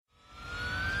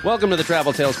Welcome to the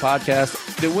Travel Tales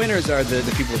Podcast. The winners are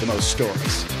the people with the most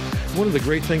stories. One of the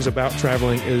great things about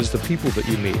traveling is the people that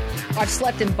you meet. I've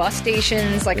slept in bus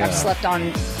stations, I've slept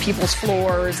on people's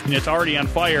floors. And it's already on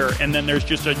fire, and then there's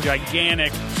just a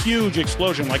gigantic, huge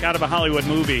explosion, like out of a Hollywood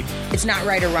movie. It's not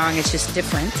right or wrong, it's just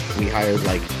different. We hired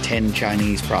like 10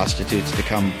 Chinese prostitutes to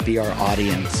come be our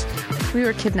audience. We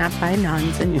were kidnapped by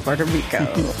nuns in Puerto Rico.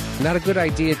 Not a good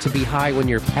idea to be high when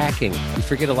you're packing. You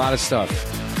forget a lot of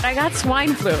stuff. I got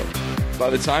swine flu. By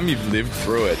the time you've lived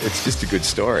through it, it's just a good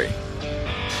story.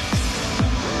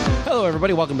 Hello,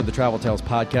 everybody. Welcome to the Travel Tales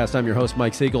Podcast. I'm your host,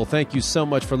 Mike Siegel. Thank you so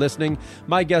much for listening.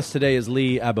 My guest today is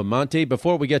Lee Abamonte.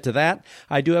 Before we get to that,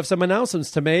 I do have some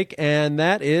announcements to make, and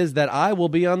that is that I will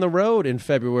be on the road in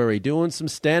February doing some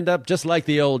stand-up just like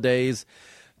the old days.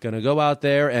 Going to go out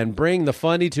there and bring the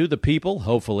funny to the people,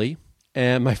 hopefully.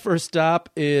 And my first stop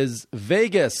is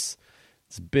Vegas.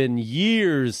 It's been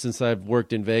years since I've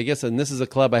worked in Vegas, and this is a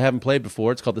club I haven't played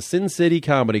before. It's called the Sin City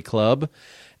Comedy Club,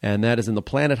 and that is in the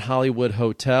Planet Hollywood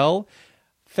Hotel,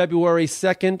 February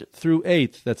 2nd through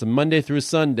 8th. That's a Monday through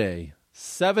Sunday.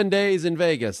 7 days in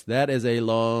Vegas. That is a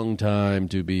long time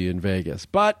to be in Vegas.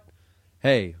 But,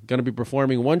 hey, going to be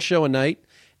performing one show a night,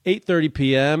 8:30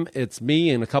 p.m. It's me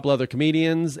and a couple other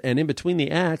comedians, and in between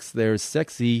the acts, there's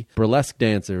sexy burlesque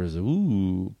dancers.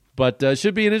 Ooh. But it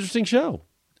should be an interesting show.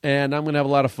 And I'm going to have a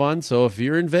lot of fun. So if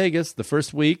you're in Vegas the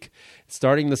first week,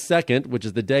 starting the 2nd, which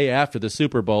is the day after the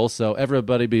Super Bowl, so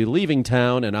everybody be leaving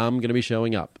town and I'm going to be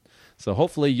showing up. So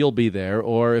hopefully you'll be there.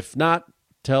 Or if not,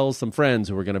 tell some friends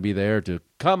who are going to be there to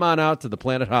come on out to the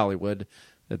Planet Hollywood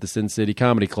at the Sin City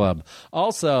Comedy Club.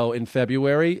 Also in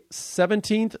February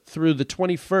 17th through the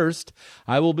 21st,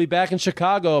 I will be back in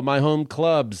Chicago, my home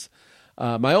clubs,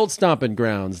 my old stomping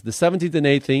grounds, the 17th and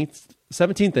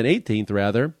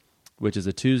 18th, which is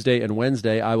a Tuesday and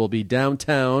Wednesday. I will be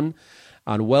downtown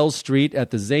on Wells Street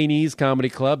at the Zanies Comedy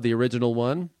Club, the original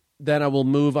one. Then I will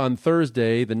move on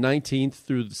Thursday, the 19th,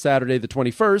 through Saturday, the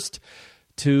 21st,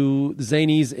 to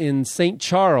Zanies in St.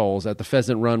 Charles at the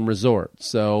Pheasant Run Resort.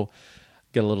 So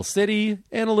get a little city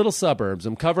and a little suburbs.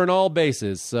 I'm covering all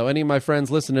bases. So any of my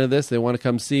friends listening to this, they want to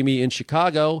come see me in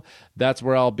Chicago, that's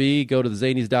where I'll be. Go to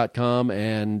thezanies.com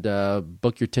and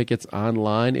book your tickets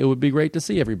online. It would be great to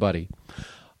see everybody.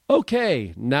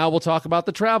 Okay, now we'll talk about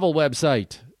the travel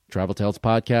website.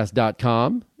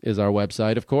 TravelTalesPodcast.com is our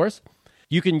website, of course.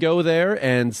 You can go there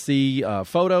and see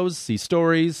photos, see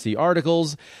stories, see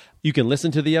articles. You can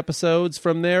listen to the episodes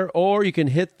from there, or you can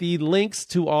hit the links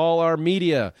to all our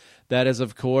media. That is,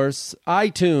 of course,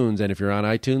 iTunes. And if you're on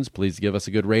iTunes, please give us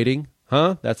a good rating.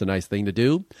 That's a nice thing to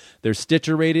do. There's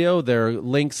Stitcher Radio. There are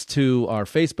links to our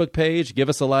Facebook page. Give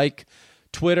us a like.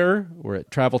 Twitter, we're at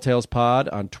Travel Tales Pod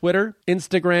on Twitter.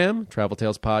 Instagram, Travel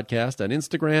Tales Podcast on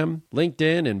Instagram.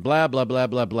 LinkedIn, and blah, blah, blah,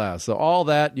 blah, blah. So all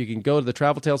that, you can go to the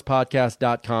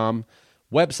TravelTalesPodcast.com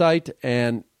website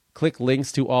and click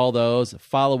links to all those.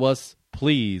 Follow us,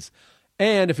 please.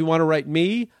 And if you want to write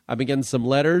me, I've been getting some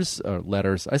letters.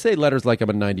 I say letters like I'm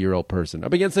a 90-year-old person.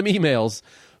 I've been getting some emails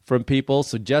from people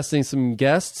suggesting some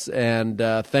guests, and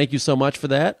thank you so much for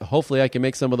that. Hopefully I can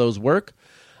make some of those work.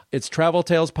 It's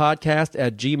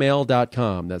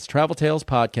traveltalespodcast@gmail.com. That's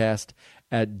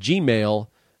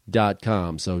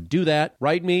traveltalespodcast@gmail.com. So do that.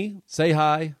 Write me. Say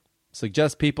hi.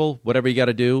 Suggest people. Whatever you got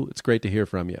to do. It's great to hear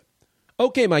from you.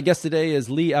 Okay, my guest today is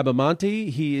Lee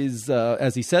Abamonte. He is,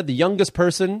 as he said, the youngest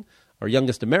person, or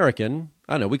youngest American,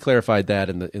 I don't know, we clarified that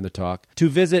in the talk, to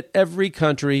visit every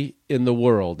country in the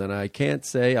world. And I can't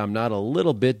say I'm not a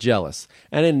little bit jealous.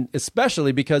 And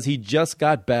especially because he just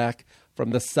got back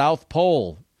from the South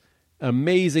Pole.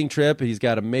 Amazing trip. He's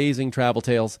got amazing travel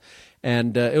tales,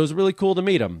 and it was really cool to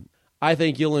meet him. I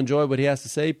think you'll enjoy what he has to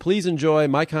say. Please enjoy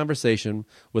my conversation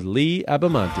with Lee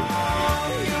Abamonte.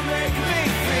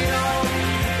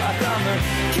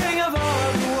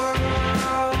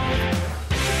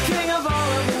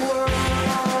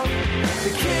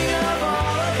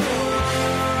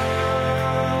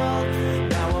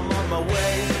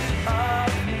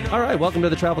 All right, welcome to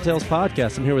the Travel Tales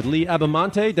Podcast. I'm here with Lee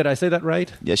Abamonte. Did I say that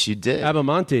right? Yes, you did.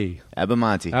 Abamonte.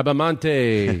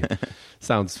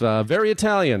 Sounds very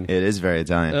Italian. It is very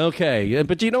Italian. Okay,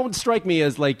 but you don't strike me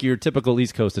as like your typical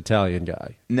East Coast Italian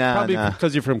guy. No, Probably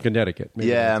because you're from Connecticut.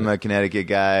 Maybe I'm a Connecticut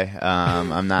guy.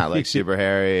 I'm not like super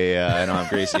hairy. I don't have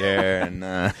greasy hair. And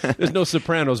there's no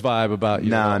Sopranos vibe about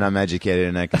you. No, and I'm educated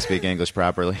and I can speak English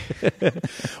properly.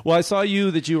 Well, I saw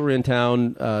that you were in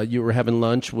town. You were having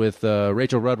lunch with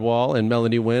Rachel Rudwall and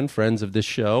Melanie Wynn, friends of this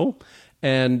show.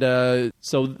 And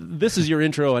so this is your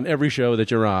intro on every show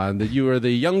that you're on, that you are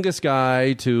the youngest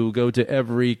guy to go to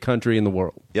every country in the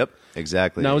world. Yep,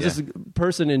 exactly. Now, is this a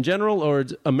person in general or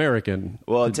it's American?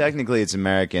 Well, technically it's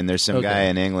American. There's some guy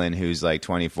in England who's like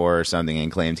 24 or something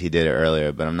and claimed he did it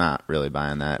earlier, but I'm not really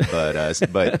buying that.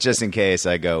 But just in case,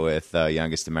 I go with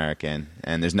youngest American,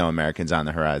 and there's no Americans on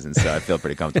the horizon, so I feel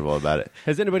pretty comfortable about it.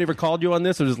 Has anybody ever called you on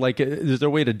this, or is there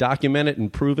a way to document it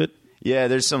and prove it? Yeah,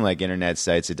 there's some like internet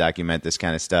sites that document this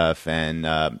kind of stuff, and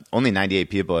only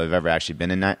 98 people have ever actually been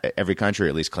in every country, or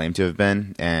at least claim to have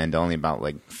been, and only about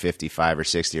like 55 or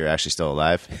 60 are actually still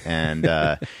alive, and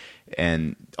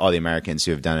and all the Americans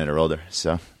who have done it are older.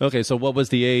 So okay, so what was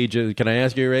the age? Can I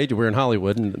ask you your age? We're in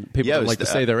Hollywood, and people don't like to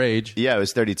say their age. Yeah, I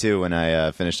was 32 when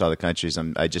I finished all the countries.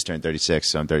 I just turned 36,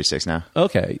 so I'm 36 now.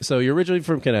 Okay, so you're originally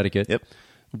from Connecticut. Yep.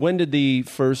 When did the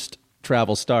first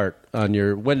travel start on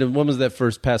your when was that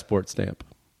first passport stamp?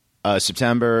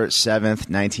 September 7th,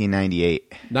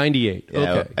 1998. 98. Yeah,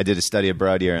 okay. I did a study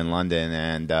abroad year in London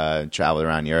and traveled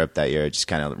around Europe that year. It just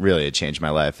kind of really changed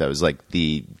my life. That was like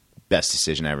the best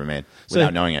decision I ever made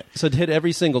without knowing it. So to hit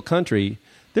every single country,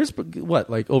 there's what,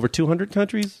 like over 200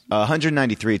 countries?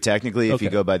 193 technically if you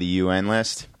go by the UN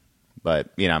list.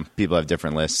 But, you know, people have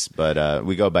different lists, but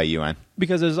we go by UN.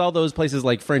 Because there's all those places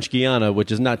like French Guiana,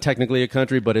 which is not technically a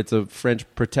country, but it's a French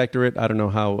protectorate. I don't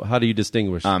know how do you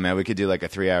distinguish? Oh, man, we could do like a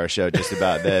 3-hour show just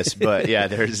about this. But, yeah,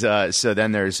 there's so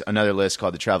then there's another list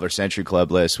called the Traveler Century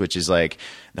Club list, which is like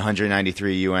the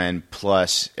 193 UN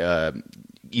plus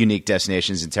unique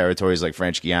destinations and territories like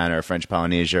French Guiana or French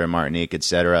Polynesia or Martinique,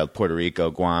 etc., Puerto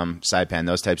Rico, Guam, Saipan,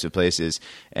 those types of places.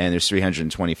 And there's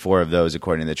 324 of those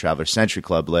according to the Traveler Century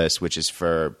Club list, which is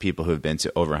for people who have been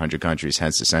to over 100 countries,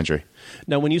 hence the century.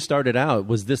 Now, when you started out,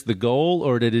 was this the goal,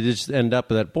 or did it just end up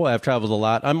that, boy, I've traveled a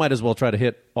lot, I might as well try to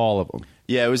hit all of them?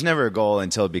 Yeah, it was never a goal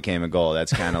until it became a goal.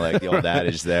 That's kind of like the old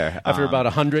adage there. After about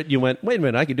 100, you went, wait a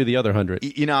minute, I could do the other 100.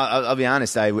 You know, I'll be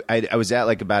honest. I was at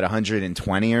like about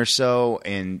 120 or so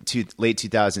in late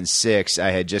 2006. I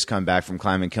had just come back from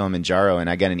climbing Kilimanjaro, and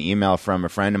I got an email from a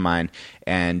friend of mine,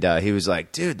 and he was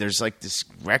like, dude, there's like this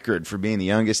record for being the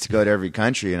youngest to go to every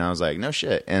country. And I was like, no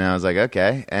shit. And I was like,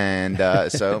 okay. And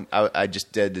so I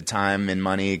just did the time and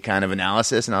money kind of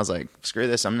analysis, and I was like, screw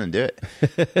this, I'm going to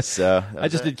do it. So I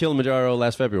just did Kilimanjaro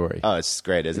last February. Oh, it's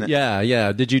great, isn't it?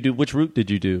 Yeah. Did you do, which route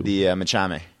did you do? The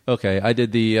Machame. Okay, I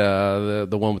did the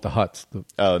one with the huts.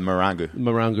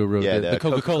 Marangu route. Yeah, the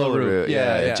Coca-Cola route.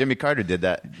 Yeah. Jimmy Carter did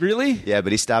that. Really? Yeah,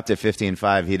 but he stopped at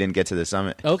 15.5. He didn't get to the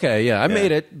summit. Okay, yeah, I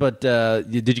made it, but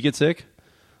did you get sick?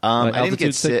 I didn't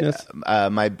get sick.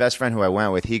 My best friend who I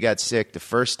went with, he got sick the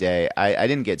first day. I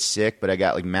didn't get sick, but I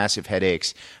got like massive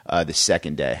headaches the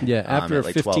second day. Yeah, after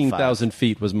like 15,000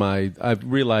 feet was I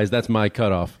realized that's my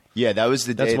cutoff. Yeah, that was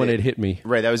the day. That's when it hit me.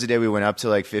 Right, that was the day we went up to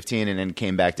like 15 and then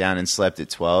came back down and slept at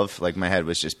 12. Like my head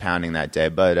was just pounding that day.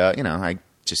 But, you know, I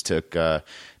just took, they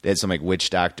had some like witch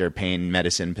doctor pain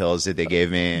medicine pills that they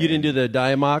gave me. You didn't do the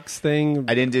Diamox thing?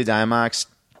 I didn't do Diamox.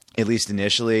 At least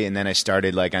initially, and then I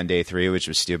started like on day 3, which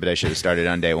was stupid. I should have started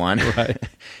on day 1. Right.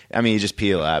 I mean, you just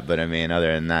pee a lot, but I mean, other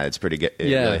than that, it's pretty good.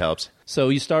 It really helps. So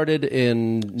you started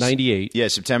in 98. Yeah,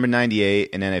 September 98,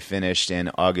 and then I finished in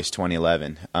August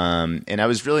 2011. And I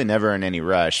was really never in any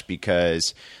rush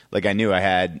because like I knew I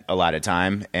had a lot of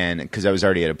time, and because I was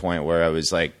already at a point where I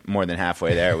was like more than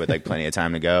halfway there with like plenty of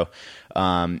time to go.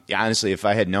 Honestly, if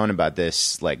I had known about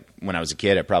this like when I was a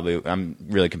kid, I'm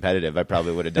really competitive. I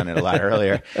probably would have done it a lot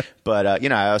earlier. But you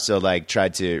know, I also like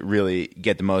tried to really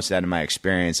get the most out of my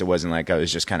experience. It wasn't like I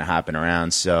was just kind of hopping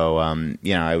around. So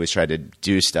you know, I always tried to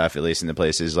do stuff, at least in the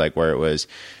places like where it was,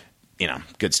 you know,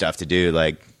 good stuff to do.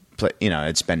 Like, you know,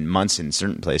 I'd spend months in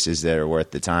certain places that are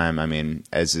worth the time. I mean,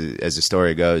 as the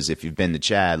story goes, if you've been to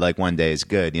Chad, like one day is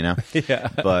good, you know? Yeah.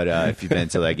 But if you've been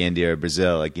to like India or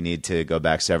Brazil, like you need to go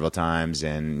back several times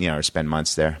and, you know, or spend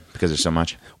months there because there's so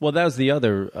much. Well, that was the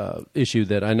other issue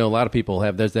that I know a lot of people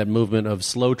have. There's that movement of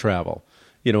slow travel.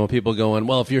 You know, when people going,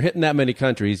 well, if you're hitting that many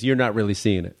countries, you're not really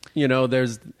seeing it. You know,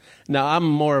 now I'm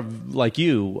more of like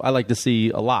you. I like to see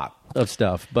a lot of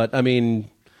stuff. But, I mean,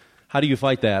 how do you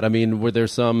fight that? I mean, were there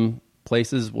some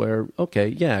places where, okay,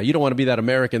 yeah, you don't want to be that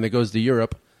American that goes to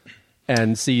Europe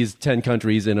and sees 10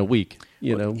 countries in a week,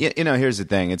 you know? You know, here's the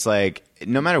thing. It's like,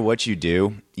 no matter what you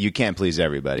do, you can't please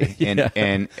everybody.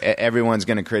 And everyone's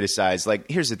going to criticize. Like,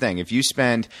 here's the thing. If you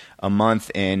spend a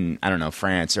month in, I don't know,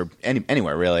 France or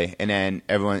anywhere really, and then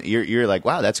you're like,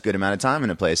 wow, that's a good amount of time in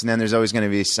a place. And then there's always going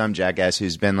to be some jackass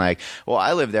who's been like, well,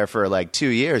 I lived there for like 2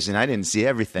 years and I didn't see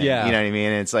everything. Yeah. You know what I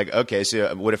mean? And it's like, okay,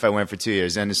 so what if I went for 2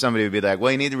 years? And somebody would be like,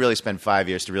 well, you need to really spend 5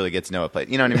 years to really get to know a place.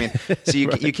 You know what I mean? So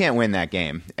you can't win that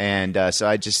game. And so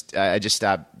I just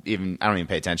stopped. I don't don't even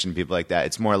pay attention to people like that.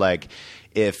 It's more like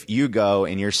if you go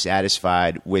and you're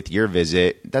satisfied with your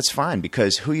visit, that's fine,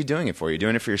 because who are you doing it for? You're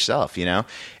doing it for yourself, you know?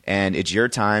 And it's your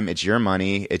time, it's your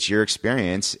money, it's your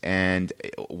experience, and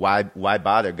why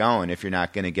bother going if you're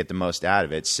not going to get the most out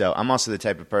of it? So I'm also the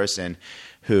type of person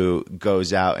who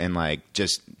goes out and like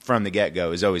just from the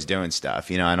get-go is always doing stuff.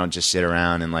 You know, I don't just sit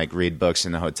around and like read books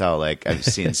in the hotel like I've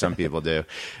seen some people do.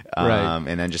 Right.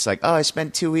 And then just like, oh, I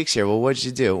spent 2 weeks here. Well, what did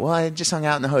you do? Well, I just hung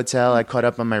out in the hotel. I caught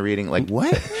up on my reading. Like,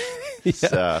 what? Yeah,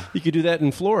 So, you could do that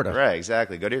in Florida. right,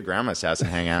 exactly. Go to your grandma's house and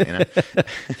hang out, you know?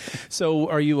 So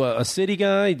are you a city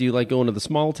guy? Do you like going to the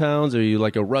small towns? Are you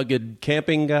like a rugged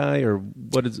camping guy? Or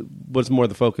what's more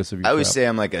the focus of your I would travel? say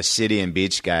I'm like a city and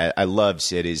beach guy. I love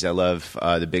cities. I love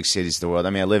the big cities of the world.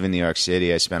 I mean, I live in New York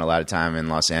City. I spent a lot of time in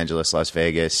Los Angeles, Las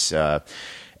Vegas,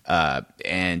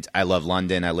 and I love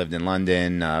London. I lived in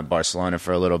London, Barcelona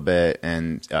for a little bit,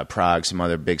 and Prague, some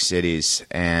other big cities.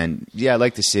 And yeah, I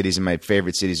like the cities, and my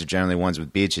favorite cities are generally ones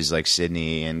with beaches like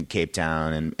Sydney and Cape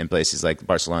Town and places like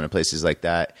Barcelona, places like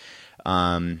that.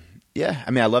 Yeah,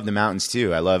 I mean, I love the mountains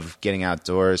too. I love getting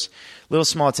outdoors. Little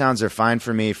small towns are fine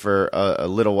for me for a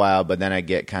little while, but then I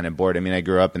get kind of bored. I mean, I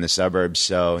grew up in the suburbs,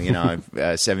 so, you know,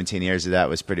 17 years of that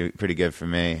was pretty good for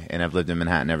me, and I've lived in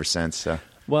Manhattan ever since, so.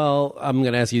 Well, I'm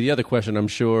going to ask you the other question I'm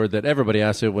sure that everybody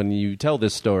asks it when you tell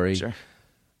this story. Sure.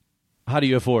 How do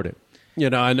you afford it? You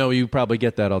know, I know you probably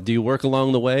get that all. Do you work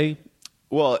along the way?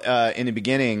 Well, in the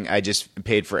beginning, I just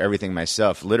paid for everything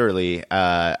myself. Literally,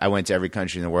 I went to every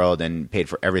country in the world and paid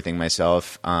for everything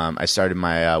myself. I started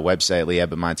my website,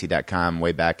 leeabamonte.com,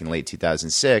 way back in late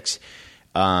 2006.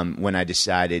 When I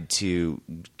decided to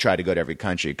try to go to every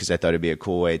country because I thought it'd be a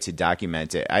cool way to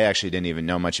document it. I actually didn't even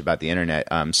know much about the internet.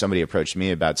 Somebody approached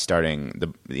me about starting the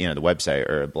website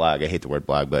or a blog. I hate the word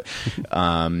blog, but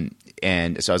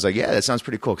and so I was like, yeah, that sounds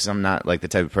pretty cool because I'm not like the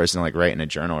type of person to like write in a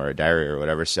journal or a diary or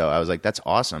whatever. So I was like, that's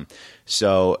awesome.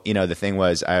 So, you know, the thing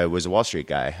was I was a Wall Street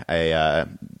guy. I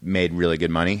made really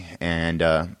good money and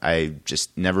I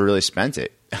just never really spent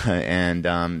it.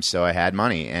 And so I had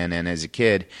money. And then as a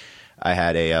kid, I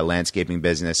had a landscaping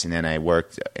business, and then I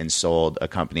worked and sold a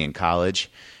company in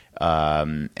college. So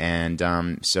I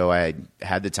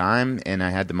had the time and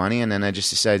I had the money, and then I just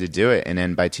decided to do it. And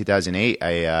then by 2008,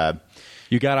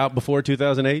 You got out before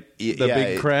 2008? The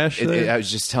big crash? I was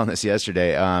just telling this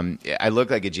yesterday. I look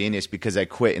like a genius because I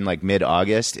quit in like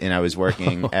mid-August, and I was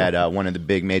working at one of the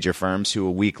big major firms who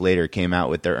a week later came out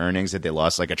with their earnings that they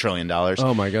lost like $1 trillion.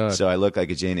 Oh, my God. So I look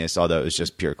like a genius, although it was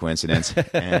just pure coincidence.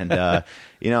 And,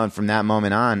 and from that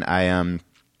moment on,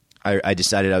 I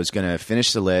decided I was going to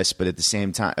finish the list, but at the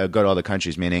same time, go to all the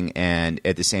countries, meaning, and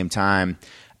at the same time,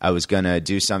 I was going to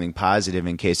do something positive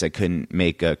in case I couldn't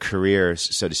make a career,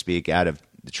 so to speak, out of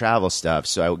the travel stuff.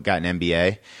 So I got an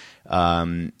MBA,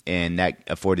 and that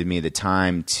afforded me the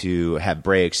time to have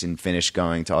breaks and finish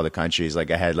going to all the countries.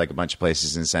 Like I had like a bunch of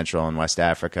places in Central and West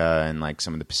Africa and like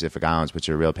some of the Pacific Islands, which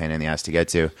are a real pain in the ass to get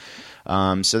to.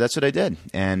 So that's what I did.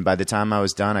 And by the time I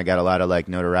was done, I got a lot of like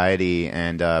notoriety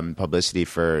and publicity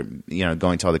for,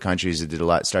 going to all the countries.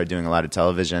 I started doing a lot of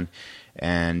television,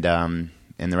 and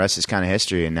the rest is kind of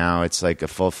history. And now it's like a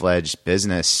full-fledged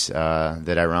business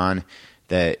that I run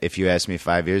that if you asked me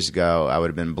 5 years ago, I would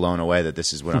have been blown away that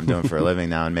this is what I'm doing for a living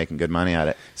now and making good money at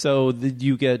it. So did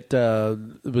you get, were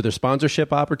there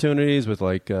sponsorship opportunities with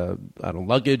like,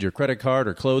 luggage or credit card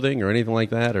or clothing or anything like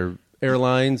that, or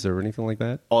airlines or anything like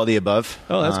that? All the above.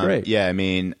 Oh, that's great. Yeah, I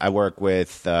mean, I work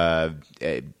with the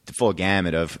full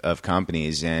gamut of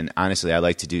companies, and honestly, I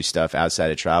like to do stuff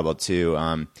outside of travel too.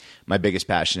 My biggest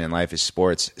passion in life is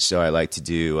sports, so I like to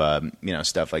do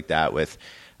stuff like that with.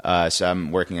 So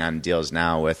I'm working on deals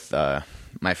now with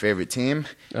my favorite team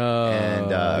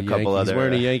and a couple other. He's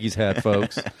wearing a Yankees hat,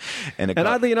 folks. and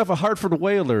oddly enough, a Hartford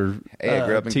Whaler I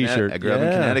grew up in T-shirt. I grew up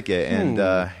in Connecticut,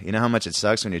 and you know how much it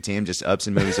sucks when your team just ups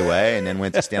and moves away and then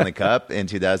wins the Stanley Cup in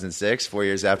 2006, 4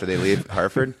 years after they leave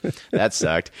Hartford. That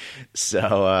sucked.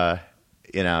 So,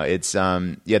 it's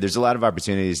there's a lot of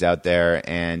opportunities out there,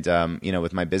 and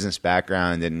with my business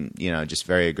background and just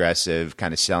very aggressive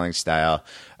kind of selling style,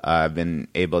 I've been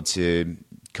able to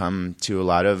come to a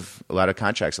lot of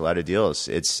contracts, a lot of deals.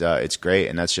 It's great,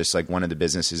 and that's just like one of the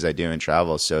businesses I do in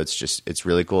travel. So it's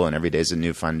really cool, and every day is a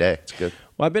new fun day. It's good.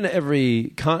 Well, I've been to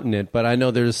every continent, but I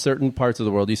know there's certain parts of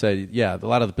the world. You say, a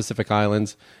lot of the Pacific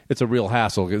Islands, it's a real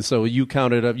hassle. So you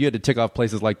counted up. You had to tick off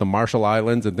places like the Marshall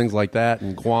Islands and things like that,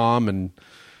 and Guam, and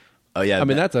Oh yeah, I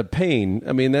mean that's a pain.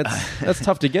 I mean that's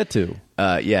tough to get to.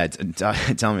 Yeah,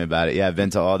 tell me about it. Yeah, I've been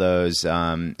to all those,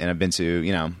 and I've been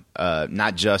to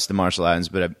not just the Marshall Islands,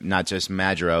 but not just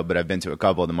Majuro, but I've been to a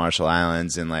couple of the Marshall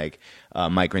Islands and like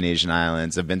Micronesian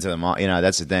Islands. I've been to them all.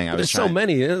 That's the thing. There's so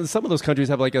many. Some of those countries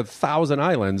have like 1,000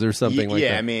 islands or something like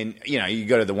that. Yeah, I mean, you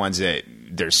go to the ones that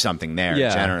there's something there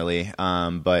generally,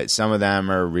 but some of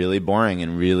them are really boring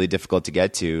and really difficult to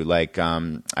get to. Like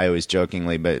I always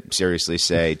jokingly but seriously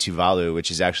say Tuvalu,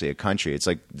 which is actually a country. It's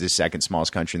like the second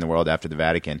smallest country in the world after the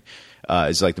Vatican.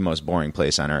 Is like the most boring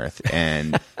place on earth,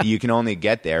 and you can only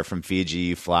get there from Fiji.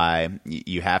 You fly,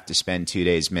 you have to spend 2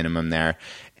 days minimum there,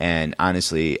 and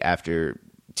honestly, after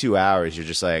 2 hours, you're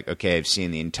just like, okay, I've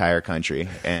seen the entire country,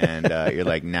 and you're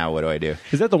like, now what do I do?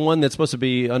 Is that the one that's supposed to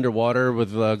be underwater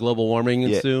with global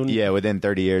warming soon? Yeah, within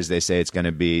 30 years, they say it's going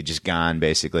to be just gone,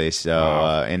 basically.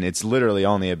 So, and it's literally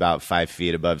only about 5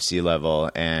 feet above sea level,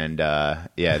 and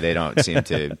they don't seem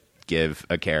to give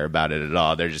a care about it at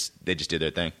all. They just do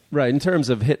their thing. Right. In terms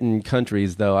of hitting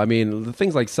countries, though, I mean,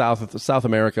 things like South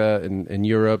America and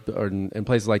Europe and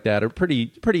places like that are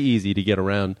pretty easy to get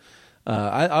around.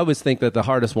 I always think that the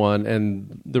hardest one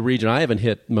and the region I haven't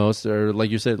hit most are, like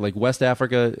you said, like West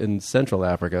Africa and Central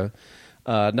Africa.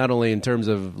 Not only in terms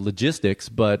of logistics,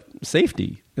 but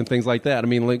safety and things like that. I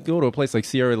mean, like go to a place like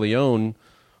Sierra Leone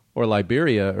or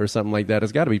Liberia or something like that.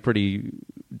 It's got to be pretty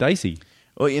dicey.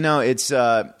 Well,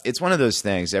 it's one of those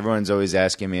things. Everyone's always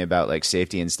asking me about like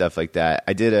safety and stuff like that.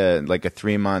 I did a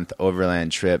 3-month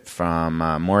overland trip from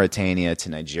Mauritania to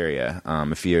Nigeria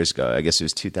a few years ago. I guess it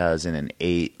was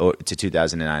 2008 to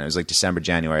 2009. It was like December,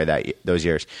 January those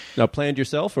years. Now, planned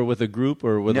yourself or with a group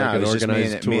or with like an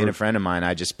organized tour? Me and a friend of mine.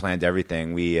 I just planned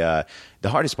everything. The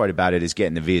hardest part about it is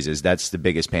getting the visas. That's the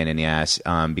biggest pain in the ass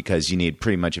because you need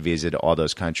pretty much a visa to all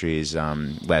those countries,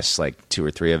 less like 2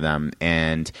 or 3 of them,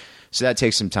 and so that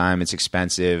takes some time. It's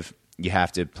expensive. You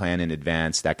have to plan in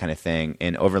advance, that kind of thing.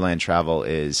 And overland travel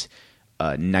is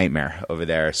a nightmare over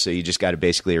there. So you just got to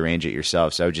basically arrange it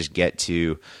yourself. So I would just get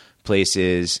to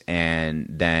places and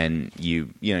then you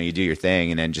do your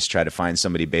thing and then just try to find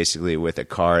somebody basically with a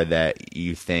car that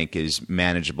you think is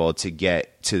manageable to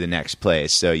get to the next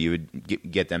place. So you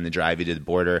would get them to drive you to the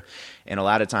border. And a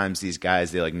lot of times these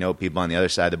guys, they like know people on the other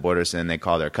side of the border. So then they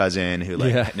call their cousin who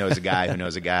knows a guy who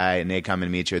knows a guy, and they come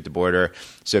and meet you at the border.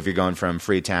 So if you're going from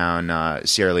Freetown,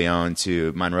 Sierra Leone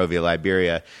to Monrovia,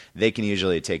 Liberia, they can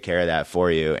usually take care of that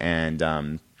for you.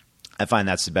 And, I find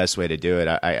that's the best way to do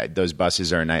it. Those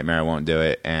buses are a nightmare. I won't do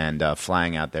it. And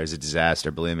flying out there is a disaster.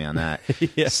 Believe me on that.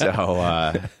 Yeah.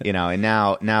 So, and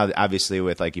now obviously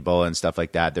with like Ebola and stuff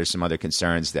like that, there's some other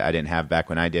concerns that I didn't have back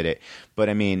when I did it. But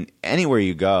I mean, anywhere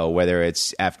you go, whether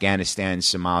it's Afghanistan,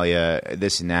 Somalia,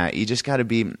 this and that, you just got to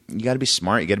be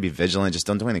smart. You got to be vigilant. Just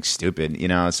don't do anything stupid.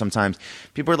 Sometimes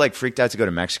people are like freaked out to go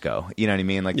to Mexico. You know what I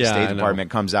mean? Like the State Department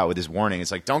comes out with this warning.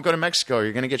 It's like, don't go to Mexico or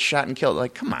you're going to get shot and killed.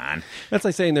 Like, come on. That's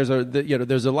like saying there's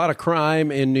a lot of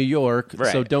crime in New York,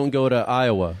 right. So don't go to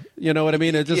Iowa. You know what I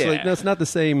mean? It's just like, that's not the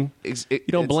same. You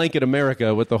don't blanket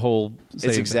America with the whole same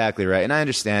It's exactly right. And I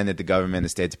understand that the government, the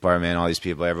State Department, all these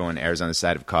people, everyone errs on the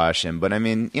side of caution. But I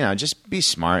mean, just be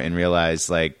smart and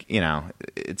realize like,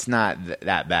 it's not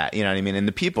that bad. You know what I mean? And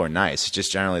the people are nice. It's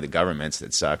just generally the governments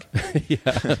that suck.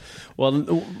 Yeah.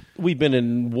 Well, we've been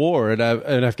in war in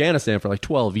Afghanistan for like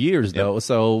 12 years, though. Yep.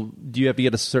 So do you have to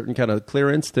get a certain kind of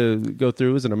clearance to go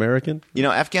through as an American?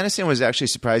 Afghanistan was actually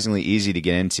surprisingly easy to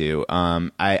get into.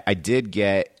 I did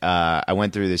get I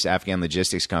went through this Afghan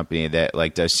logistics company that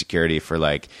like does security for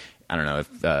like, I don't know,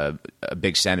 if a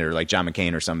big senator like John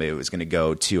McCain or somebody was going to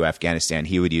go to Afghanistan,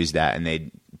 he would use that and they'd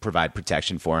provide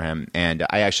protection for him. And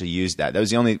I actually used that. That was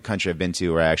the only country I've been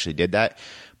to where I actually did that.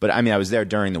 But I mean, I was there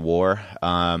during the war,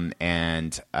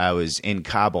 and I was in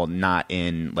Kabul, not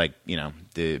in like,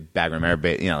 the Bagram Air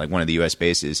Base, like one of the U.S.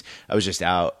 bases. I was just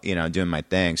out, doing my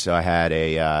thing. So I had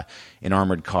an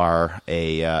armored car,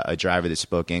 a driver that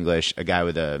spoke English, a guy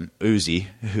with a Uzi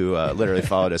who literally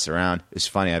followed us around. It was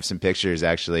funny. I have some pictures,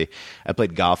 actually. I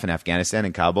played golf in Afghanistan,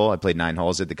 in Kabul. I played 9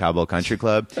 holes at the Kabul Country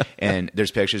Club. And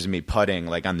there's pictures of me putting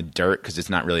like on the dirt because it's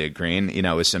not really a green,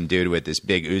 with some dude with this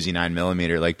big Uzi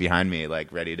 9mm like behind me,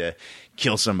 like ready to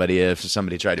kill somebody if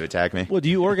somebody tried to attack me. Well, do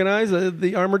you organize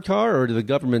the armored car, or do the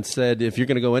government said if you're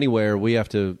going to go anywhere, we have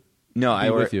to No, be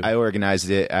with you? I organized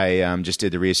it. I just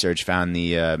did the research, found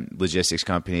the logistics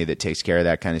company that takes care of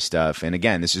that kind of stuff. And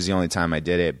again, this was the only time I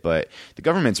did it. But the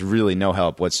government's really no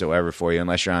help whatsoever for you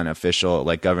unless you're on official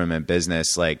like government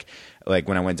business. Like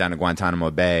when I went down to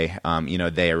Guantanamo Bay,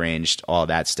 they arranged all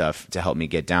that stuff to help me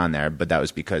get down there. But that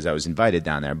was because I was invited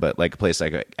down there. But like a place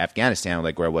like Afghanistan,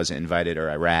 like where I wasn't invited, or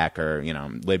Iraq, or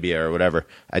Libya or whatever,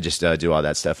 I just do all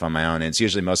that stuff on my own. And it's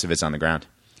usually most of it's on the ground.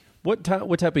 What time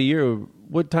of year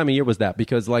was that?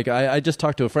 Because like I just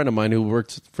talked to a friend of mine who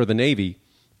works for the Navy,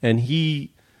 and he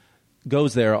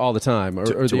goes there all the time, or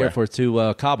the where? Air Force,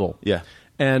 to Kabul. Yeah.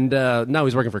 And now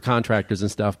he's working for contractors and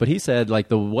stuff. But he said like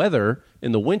the weather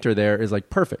in the winter there is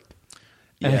like perfect.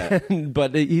 Yeah.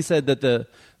 But he said that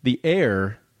the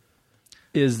air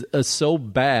is so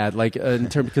bad, like in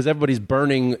terms, because everybody's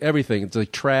burning everything. It's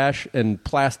like trash and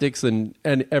plastics and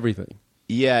everything.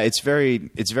 Yeah, it's very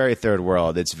third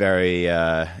world. It's very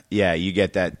you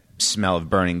get that smell of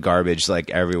burning garbage like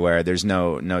everywhere. There's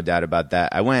no doubt about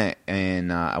that. I went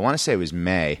in I want to say it was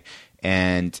May,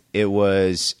 and it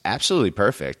was absolutely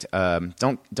perfect.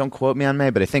 Don't quote me on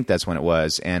May, but I think that's when it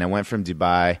was. And I went from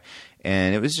Dubai,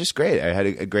 and it was just great. I had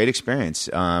a great experience.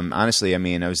 Honestly, I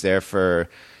mean, I was there for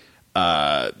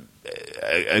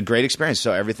a great experience.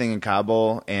 So everything in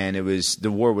Kabul, and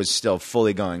the war was still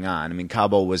fully going on. I mean,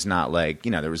 Kabul was not like,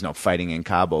 there was no fighting in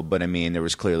Kabul, but I mean, there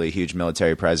was clearly a huge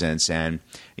military presence, and,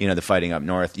 the fighting up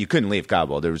north, you couldn't leave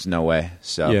Kabul. There was no way.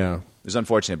 So yeah, it was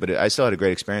unfortunate, but I still had a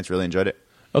great experience. Really enjoyed it.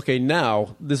 Okay,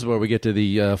 now this is where we get to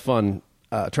the fun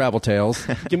travel tales.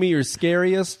 Give me your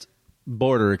scariest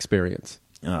border experience.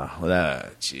 Oh, well,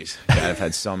 jeez. God, I've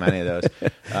had so many of those.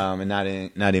 And not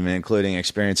even including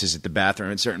experiences at the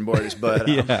bathroom at certain borders. But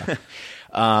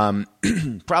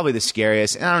probably the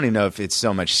scariest, and I don't even know if it's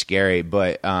so much scary,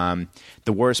 but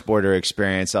the worst border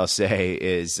experience, I'll say,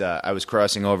 is I was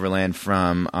crossing overland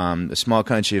from the small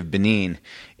country of Benin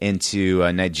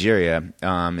into Nigeria.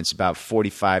 It's about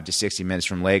 45 to 60 minutes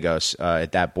from Lagos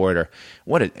at that border.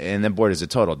 And the border is a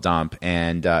total dump,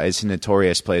 and it's a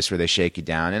notorious place where they shake you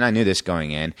down. And I knew this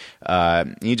going in.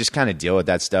 You just kind of deal with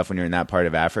that stuff when you're in that part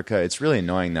of Africa. It's really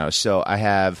annoying, though. So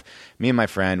me and my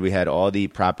friend, we had all the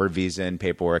proper visa and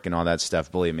paperwork and all that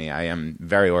stuff. Believe me, I am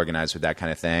very organized with that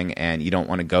kind of thing, and you don't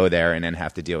want to go there and then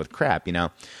have to deal with crap,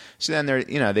 So then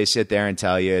they sit there and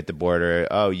tell you at the border,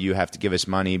 oh, you have to give us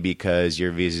money because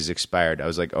your visa's expired. I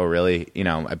was like, oh, really?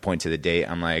 I point to the date.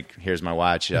 I'm like, here's my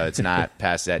watch. It's not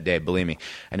past that date. Believe me,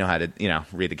 I know how to,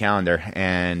 read the calendar.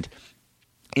 And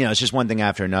it's just one thing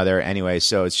after another anyway.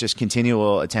 So it's just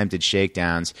continual attempted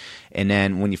shakedowns. And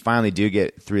then when you finally do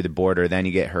get through the border, then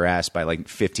you get harassed by like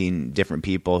 15 different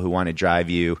people who want to drive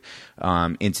you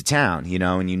into town,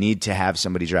 and you need to have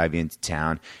somebody drive you into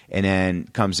town. And then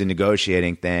comes the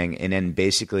negotiating thing. And then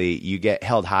basically you get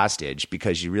held hostage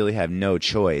because you really have no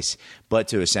choice but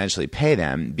to essentially pay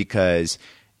them, because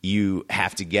you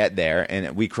have to get there.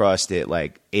 And we crossed it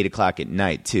like 8 o'clock at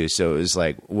night too. So it was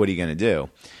like, what are you going to do?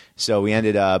 So we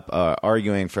ended up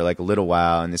arguing for like a little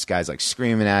while, and this guy's like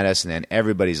screaming at us, and then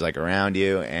everybody's like around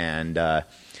you, and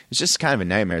it's just kind of a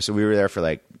nightmare. So we were there for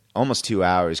like almost 2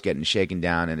 hours getting shaken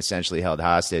down and essentially held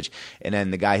hostage. And then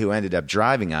the guy who ended up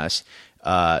driving us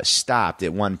stopped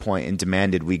at one point and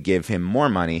demanded we give him more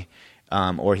money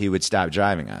or he would stop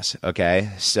driving us. Okay,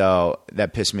 so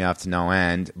that pissed me off to no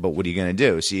end, but what are you going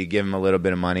to do? So you give him a little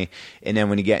bit of money, and then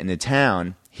when you get into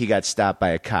town, he got stopped by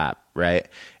a cop, right?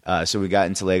 So we got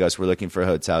into Lagos. We're looking for a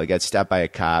hotel. He got stopped by a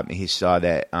cop, and he saw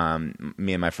that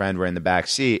me and my friend were in the back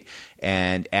seat,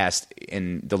 and asked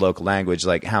in the local language,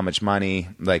 like, how much money,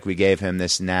 like, we gave him,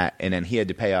 this and that. And then he had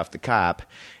to pay off the cop,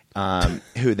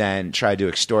 who then tried to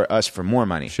extort us for more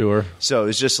money. Sure. So it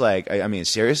was just like, I mean,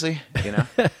 seriously,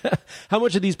 How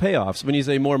much are these payoffs? When you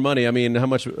say more money, I mean, how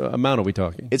much amount are we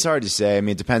talking? It's hard to say. I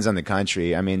mean, it depends on the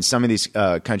country. I mean, some of these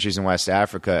countries in West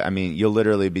Africa, I mean, you'll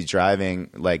literally be driving,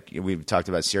 like we've talked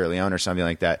about Sierra Leone or something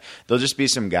like that. There'll just be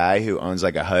some guy who owns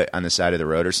like a hut on the side of the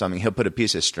road or something. He'll put a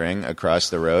piece of string across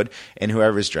the road, and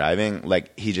whoever's driving,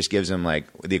 like, he just gives them like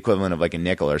the equivalent of like a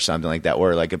nickel or something like that,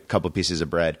 or like a couple pieces of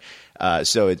bread.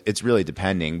 So it's really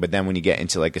depending. But then when you get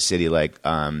into like a city like,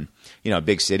 a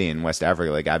big city in West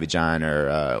Africa, like Abidjan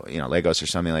or, Lagos or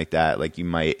something like that, like you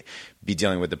might be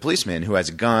dealing with a policeman who has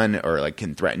a gun or like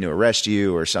can threaten to arrest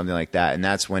you or something like that. And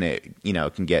that's when it,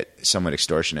 can get somewhat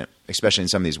extortionate, especially in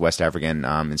some of these West African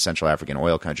and Central African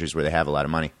oil countries where they have a lot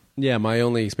of money. Yeah, my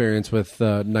only experience with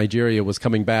Nigeria was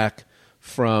coming back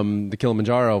from the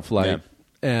Kilimanjaro flight. Yeah.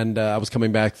 And I was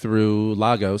coming back through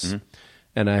Lagos. Mm-hmm.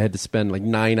 And I had to spend like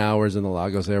 9 hours in the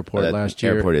Lagos airport last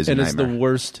year. Airport is and a it's the nightmare.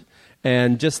 worst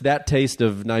And just that taste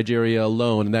of Nigeria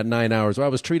alone, in that 9 hours, where I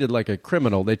was treated like a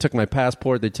criminal. They took my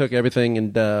passport, they took everything,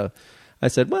 and I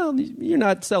said, well, you're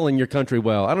not selling your country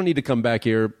well. I don't need to come back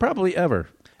here probably ever.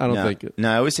 I don't think.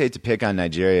 No, I always hate to pick on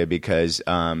Nigeria because,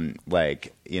 because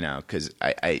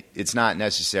it's not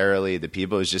necessarily the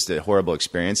people. It's just a horrible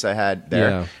experience I had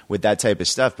there with that type of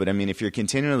stuff. But I mean, if you're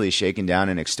continually shaken down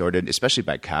and extorted, especially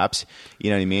by cops, you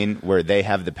know what I mean, where they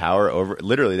have the power over,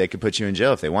 literally, they could put you in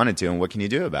jail if they wanted to, and what can you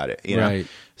do about it? You know? Right.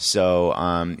 So,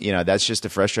 that's just a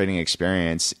frustrating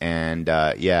experience. And,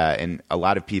 and a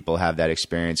lot of people have that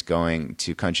experience going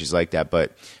to countries like that.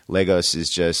 But Lagos is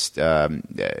just,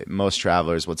 most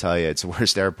travelers will tell you it's the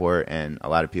worst airport, and a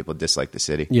lot of people dislike the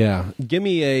city. Yeah. Give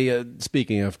me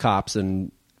speaking of cops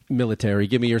and military,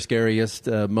 give me your scariest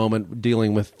moment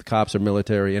dealing with cops or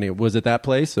military. Was it that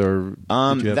place or?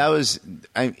 That was,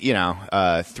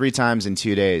 3 times in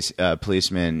 2 days,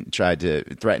 policemen tried to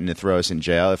threaten to throw us in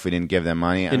jail if we didn't give them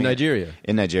money. Nigeria?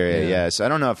 In Nigeria, yeah. So I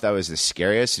don't know if that was the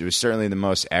scariest. It was certainly the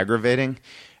most aggravating.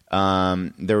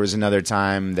 There was another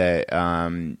time that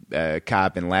a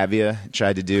cop in Latvia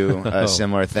tried to do a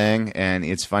similar thing, and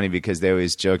it's funny because they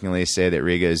always jokingly say that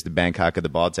Riga is the Bangkok of the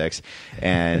Baltics,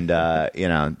 and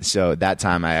so that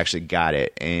time I actually got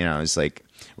it, and it's like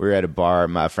we were at a bar,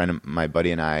 my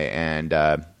buddy and I, and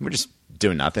we're just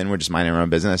doing nothing, we're just minding our own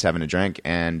business, having a drink,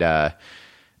 and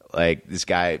this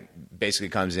guy basically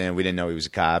comes in. We didn't know he was a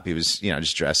cop. He was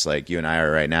just dressed like you and I are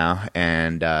right now,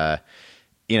 and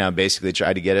basically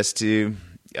tried to get us to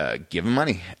give him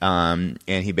money. And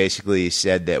he basically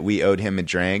said that we owed him a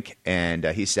drink, and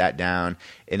he sat down,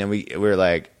 and then we were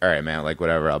like, all right, man, like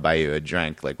whatever, I'll buy you a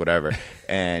drink, like whatever.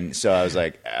 And so I was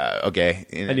like, okay.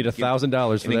 I need $1,000 for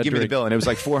that drink. Give me the bill. And it was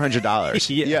like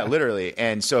 $400. Yeah, literally.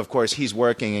 And so of course he's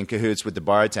working in cahoots with the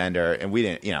bartender, and we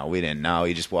didn't know.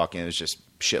 He just walked in. It was just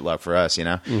shit luck for us,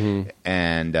 Mm-hmm.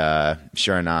 And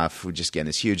sure enough, we just get in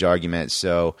this huge argument.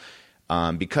 So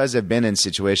because I've been in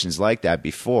situations like that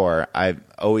before, I've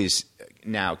always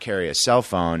now carry a cell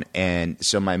phone. And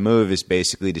so my move is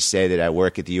basically to say that I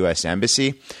work at the U.S.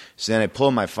 Embassy. So then I pull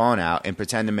my phone out and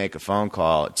pretend to make a phone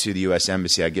call to the U.S.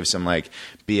 Embassy. I give some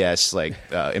BS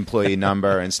employee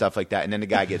number and stuff like that. And then the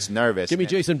guy gets nervous. Give me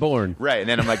Jason Bourne. Right. And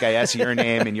then I'm like, I ask your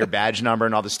name and your badge number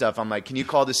and all this stuff. I'm like, can you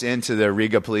call this into the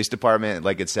Riga Police Department,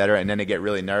 et cetera? And then they get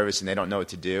really nervous and they don't know what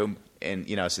to do. And,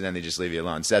 so then they just leave you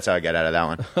alone. So that's how I got out of that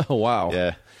one. Oh, wow.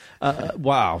 Yeah.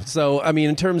 Wow. So,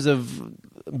 in terms of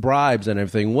bribes and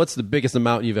everything, what's the biggest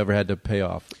amount you've ever had to pay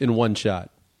off in one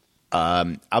shot?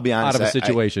 I'll be honest. Out of a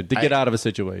situation. Get out of a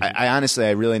situation. I honestly,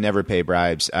 I really never pay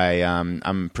bribes.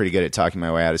 I'm pretty good at talking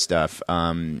my way out of stuff.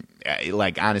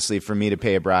 Honestly, for me to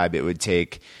pay a bribe, it would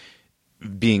take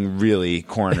being really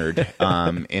cornered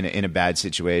in a bad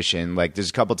situation.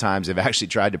 There's a couple times I've actually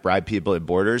tried to bribe people at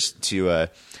borders to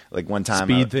one time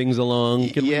speed things along.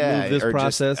 Can we move this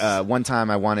process? Just, one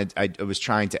time I was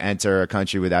trying to enter a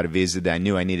country without a visa that I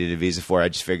knew I needed a visa for. I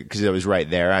just figured because it was right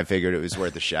there. I figured it was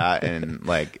worth a shot, and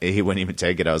he wouldn't even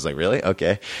take it. I was like, really?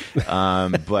 Okay.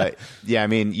 But yeah,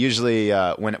 usually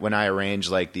when I arrange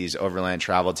these overland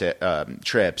travel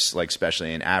trips,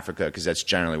 especially in Africa, because that's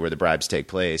generally where the bribes take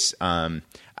place.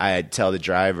 I tell the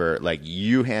driver,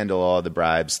 you handle all the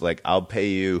bribes. I'll pay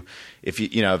you if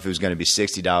if it was going to be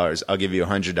 $60, I'll give you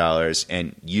 $100,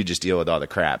 and you just deal with all the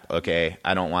crap. Okay,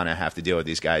 I don't want to have to deal with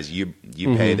these guys. You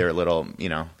pay their little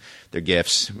their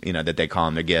gifts. That they call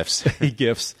them their gifts.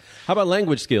 Gifts. How about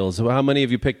language skills? How many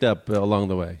have you picked up along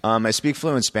the way? I speak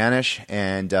fluent Spanish,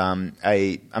 and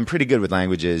I'm pretty good with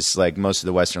languages. Most of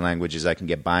the Western languages, I can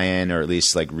get by in or at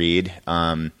least read.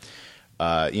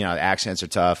 The accents are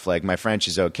tough. My French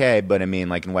is okay, but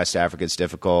in West Africa, it's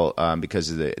difficult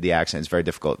because of the accent. It's very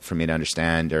difficult for me to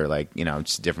understand, or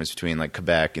it's the difference between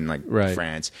Quebec and right.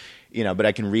 France. But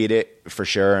I can read it for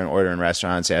sure and order in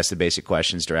restaurants, ask the basic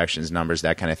questions, directions, numbers,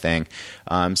 that kind of thing.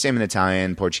 Same in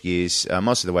Italian, Portuguese,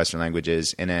 most of the Western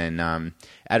languages. And then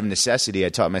out of necessity, I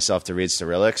taught myself to read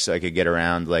Cyrillic so I could get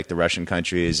around the Russian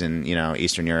countries and,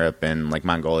 Eastern Europe and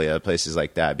Mongolia, places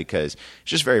like that, because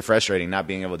it's just very frustrating not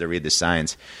being able to read the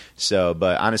signs. So,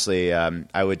 but honestly,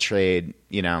 I would trade,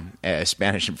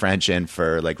 Spanish and French in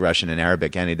for Russian and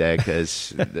Arabic any day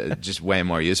because just way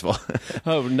more useful.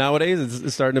 Oh, nowadays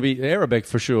it's starting to be Arabic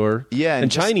for sure. Yeah.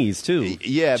 And Chinese too.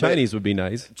 Yeah. Chinese would be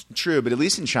nice. True. But at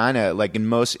least in China, at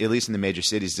least in the major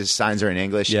cities, the signs are in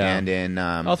English and in...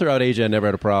 all throughout Asia, I never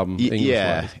had a problem.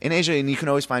 Yeah. In Asia, and you can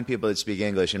always find people that speak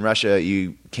English. In Russia,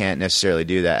 you can't necessarily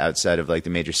do that outside of the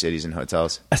major cities and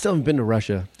hotels. I still haven't been to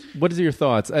Russia. What are your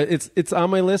thoughts? It's on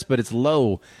my list, but it's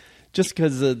low. Just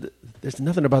because there's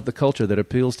nothing about the culture that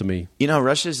appeals to me. You know,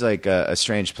 Russia's like a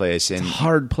strange place, and It's a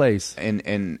hard place.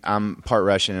 and I'm part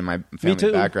Russian in my family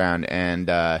too. background, and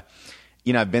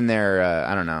you know, I've been there.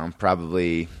 I don't know,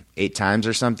 probably 8 times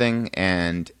or something,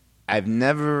 and I've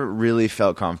never really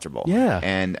felt comfortable. Yeah.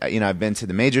 And you know, I've been to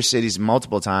the major cities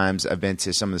multiple times. I've been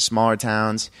to some of the smaller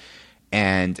towns,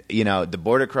 and you know, the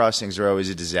border crossings are always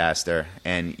a disaster,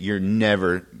 and you're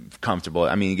never comfortable.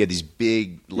 I mean, you get these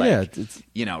big, like, Yeah, it's-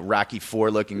 you know, Rocky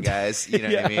IV looking guys. You know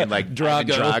what I Yeah. mean? Like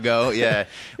Drago. Ivan Drago. Yeah.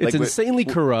 It's Like, insanely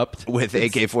corrupt. with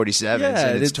It's- AK-47s, Yeah, and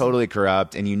it's it's- totally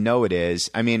corrupt, and you know it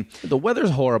is. I mean, The weather's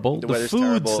horrible. The weather's food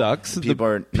terrible. sucks. People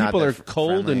are not people that are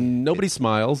cold, friendly. and nobody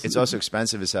smiles. it's also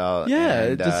expensive as hell. Yeah,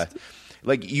 and, it just-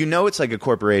 like, you know, it's like a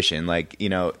corporation. Like, you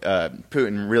know,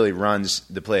 Putin really runs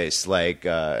the place. Like,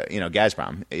 you know,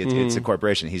 Gazprom. It's a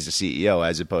corporation. He's the CEO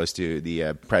as opposed to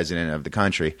the president of the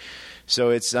country.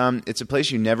 So it's a place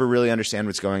you never really understand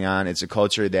what's going on. It's a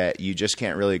culture that you just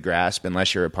can't really grasp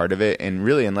unless you're a part of it, and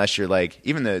really unless you're like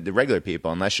even the regular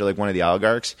people, unless you're like one of the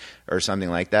oligarchs or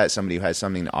something like that, somebody who has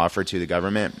something to offer to the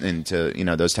government and to, you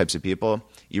know, those types of people.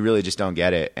 You really just don't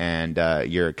get it, and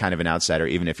you're kind of an outsider,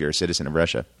 even if you're a citizen of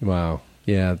Russia. Wow.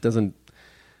 Yeah, it doesn't.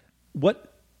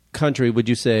 What country would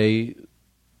you say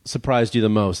surprised you the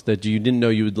most that you didn't know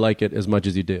you would like it as much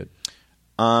as you did?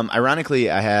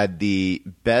 Ironically, I had the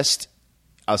best,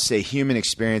 I'll say, human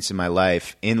experience in my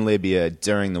life in Libya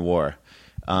during the war.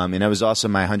 And it was also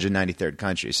my 193rd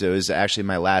country. So it was actually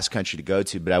my last country to go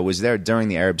to, but I was there during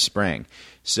the Arab Spring.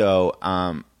 So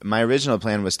my original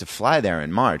plan was to fly there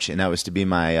in March, and that was to be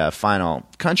my final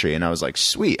country. And I was like,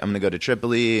 sweet, I'm going to go to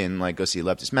Tripoli and like go see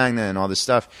Leptis Magna and all this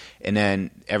stuff. And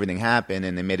then everything happened,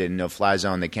 and they made it a no-fly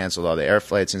zone. They canceled all the air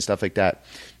flights and stuff like that.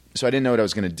 So I didn't know what I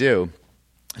was going to do.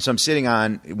 So I'm sitting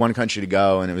on one country to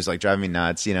go, and it was like driving me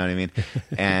nuts, you know what I mean?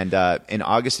 And in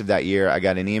August of that year, I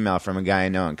got an email from a guy I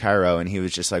know in Cairo, and he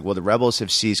was just like, well, the rebels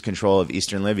have seized control of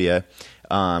eastern Libya.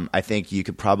 I think you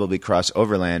could probably cross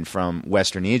overland from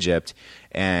western Egypt.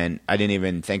 And I didn't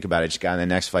even think about it. I just got on the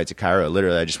next flight to Cairo.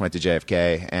 Literally, I just went to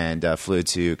JFK and flew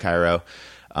to Cairo.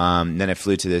 Then I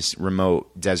flew to this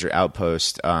remote desert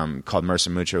outpost called Mersa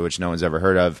Mutra, which no one's ever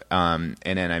heard of. And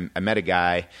then I met a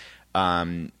guy.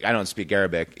 I don't speak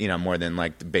Arabic, you know, more than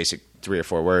like the basic 3 or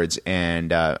 4 words.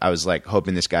 And I was like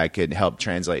hoping this guy could help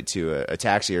translate to a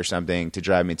taxi or something to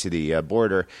drive me to the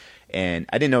border. And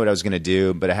I didn't know what I was going to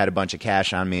do, but I had a bunch of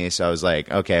cash on me. So I was like,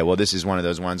 okay, well, this is one of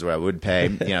those ones where I would pay,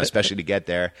 you know, especially to get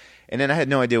there. And then I had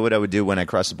no idea what I would do when I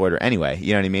crossed the border anyway.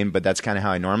 You know what I mean? But that's kind of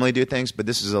how I normally do things. But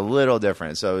this is a little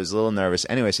different. So I was a little nervous.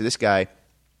 Anyway, so this guy,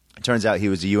 it turns out he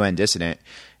was a UN dissident.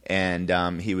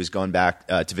 And he was going back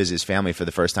to visit his family for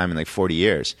the first time in like 40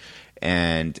 years.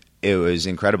 And it was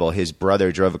incredible. His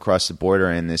brother drove across the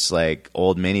border in this like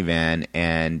old minivan,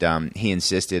 and he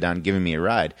insisted on giving me a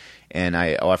ride. And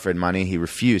I offered money. He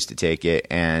refused to take it.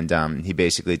 And he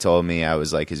basically told me I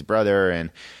was like his brother. And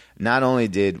not only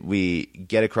did we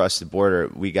get across the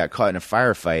border, we got caught in a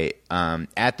firefight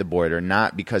at the border,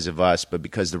 not because of us, but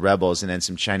because the rebels and then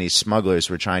some Chinese smugglers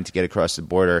were trying to get across the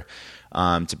border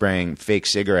to bring fake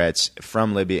cigarettes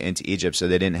from Libya into Egypt so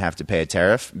they didn't have to pay a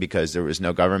tariff because there was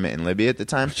no government in Libya at the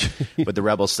time. But the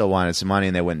rebels still wanted some money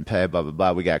and they wouldn't pay, blah, blah,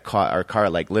 blah. We got caught. Our car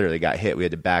like literally got hit. We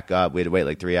had to back up. We had to wait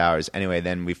like 3 hours. Anyway,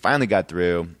 then we finally got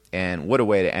through, and what a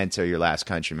way to enter your last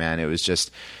country, man. It was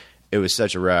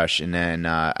such a rush. And then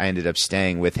I ended up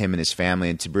staying with him and his family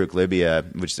in Tobruk, Libya,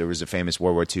 which there was a famous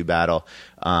World War II battle.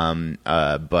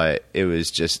 But it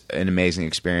was just an amazing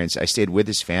experience. I stayed with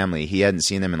his family. He hadn't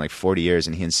seen them in like 40 years,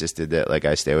 and he insisted that like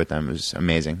I stay with them. It was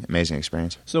amazing, amazing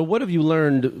experience. So what have you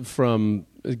learned from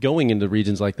going into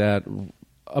regions like that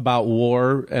about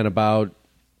war and about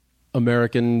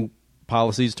American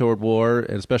policies toward war,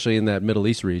 and especially in that Middle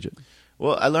East region?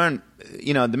 Well, I learned,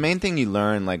 you know, the main thing you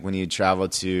learn, like when you travel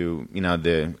to, you know,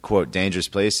 the quote dangerous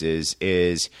places,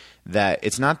 is that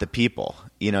it's not the people.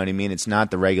 You know what I mean? It's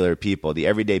not the regular people. The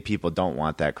everyday people don't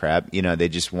want that crap. You know, they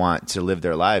just want to live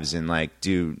their lives and like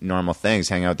do normal things,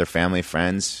 hang out with their family,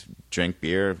 friends, drink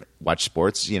beer, watch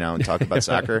sports, you know, and talk about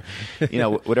soccer, you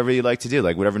know, whatever you like to do,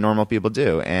 like whatever normal people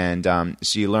do. And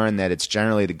so you learn that it's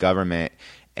generally the government.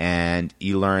 And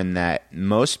you learn that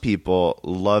most people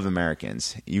love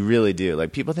Americans. You really do.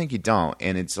 Like, people think you don't.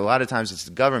 And it's a lot of times it's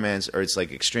the governments or it's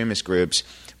like extremist groups.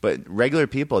 But regular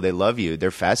people, they love you.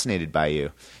 They're fascinated by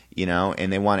you, you know,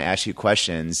 and they want to ask you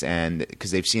questions. And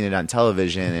because they've seen it on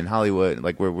television in Hollywood,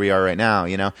 like where we are right now,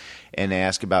 you know, and they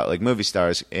ask about like movie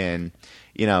stars. And,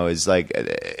 you know, it's like,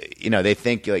 you know, they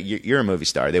think like you're a movie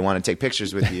star. They want to take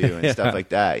pictures with you and stuff like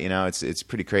that. You know, it's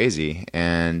pretty crazy.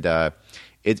 And,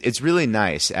 it's really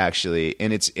nice, actually,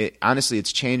 and honestly,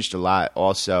 it's changed a lot.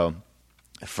 Also,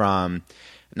 from,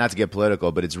 not to get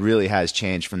political, but it really has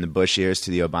changed from the Bush years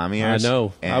to the Obama years. I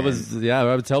know. And I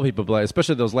would tell people, like,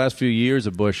 especially those last few years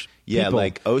of Bush. Yeah, people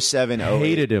like 07, 08.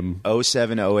 hated him.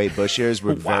 07, 08 Bush years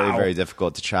were very, very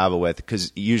difficult to travel with,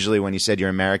 because usually when you said you're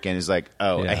American, it's like,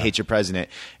 oh, Yeah. I hate your president.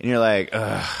 And you're like,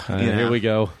 ugh. Here we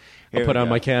go. Here I'll put we on go.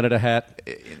 my Canada hat.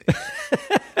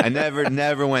 I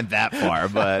never went that far,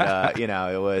 but,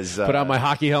 it was... Put on my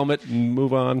hockey helmet and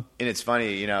move on. And it's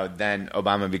funny, then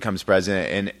Obama becomes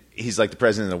president, and he's like the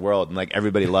president of the world, and like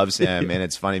everybody loves him. And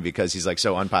it's funny because he's like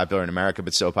so unpopular in America,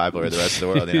 but so popular in the rest of the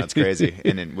world. It's crazy.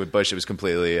 And then with Bush, it was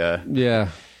completely. Yeah.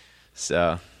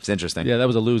 So it's interesting. Yeah, that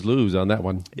was a lose-lose on that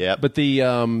one. Yeah. But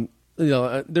the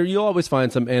you'll always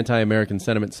find some anti-American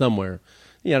sentiment somewhere.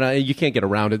 You can't get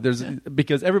around it.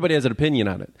 Because everybody has an opinion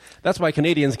on it. That's why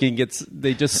Canadians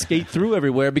they just skate through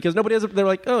everywhere, because nobody has. They're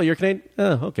like, oh, you're Canadian.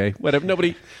 Oh, okay, whatever.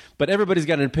 But everybody's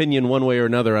got an opinion one way or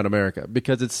another on America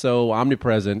because it's so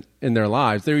omnipresent in their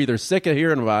lives. They're either sick of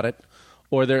hearing about it,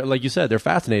 or they're, like you said, they're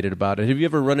fascinated about it. Have you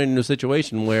ever run into a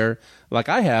situation where, like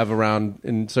I have around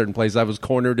in certain places, I was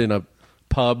cornered in a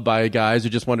pub by guys who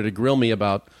just wanted to grill me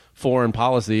about foreign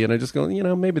policy, and I just go,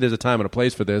 maybe there's a time and a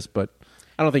place for this, but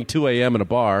I don't think 2 a.m. in a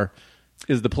bar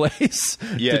is the place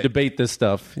to debate this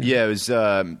stuff. Yeah, it was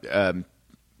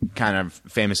kind of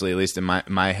famously, at least in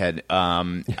my head.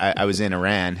 I was in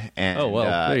Iran and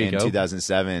in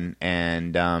 2007,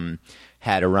 and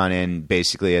had a run-in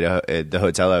basically at the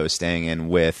hotel I was staying in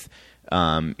with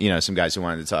some guys who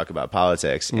wanted to talk about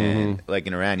politics. Mm-hmm. And like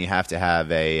in Iran, you have to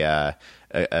have a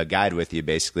guide with you,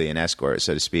 basically an escort,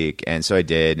 so to speak. And so I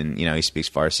did, and he speaks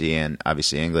Farsi and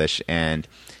obviously English, and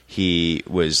he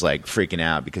was like freaking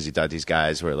out because he thought these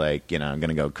guys were like, going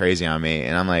to go crazy on me.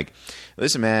 And I'm like,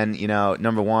 listen, man,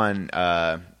 number one,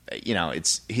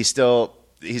 he's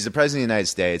the president of the United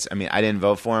States. I mean, I didn't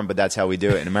vote for him, but that's how we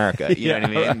do it in America. You know what I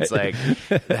mean? Right. It's like,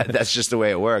 that's just the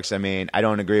way it works. I mean, I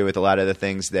don't agree with a lot of the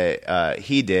things that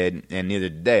he did, and neither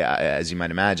did they, as you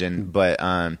might imagine. But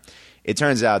it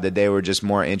turns out that they were just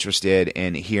more interested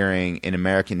in hearing an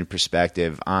American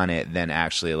perspective on it than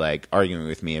actually like arguing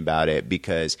with me about it,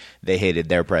 because they hated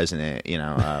their president,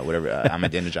 whatever,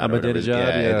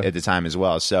 Ahmadinejad at the time as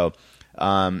well. So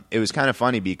it was kind of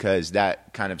funny because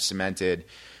that kind of cemented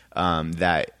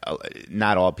that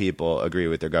not all people agree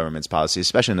with their government's policies,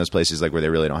 especially in those places like where they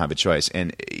really don't have a choice.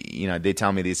 And they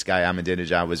tell me this guy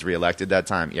Ahmadinejad was reelected that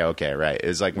time. Yeah, okay, right. It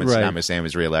was like when Saddam Hussein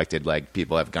was reelected, like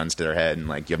people have guns to their head and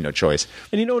like you have no choice.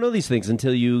 And you don't know these things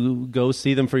until you go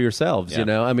see them for yourselves.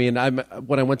 Yeah. I mean,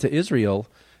 when I went to Israel,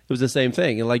 it was the same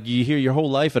thing. Like you hear your whole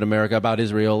life in America about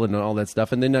Israel and all that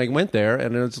stuff, and then I went there,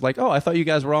 and it's like, oh, I thought you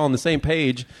guys were all on the same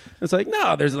page. It's like,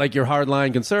 no, there's like your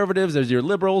hardline conservatives, there's your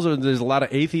liberals, or there's a lot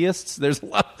of atheists. There's a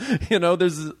lot,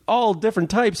 there's all different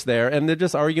types there, and they're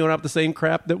just arguing up the same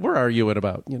crap that we're arguing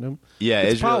about. Yeah,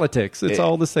 it's Israel, politics. It's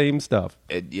all the same stuff.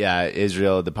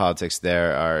 Israel, the politics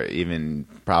there are even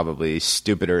probably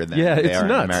stupider than they are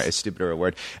in America. It's stupider a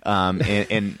word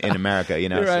in America.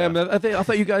 Here I am. I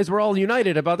thought you guys were all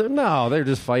united about. No, they're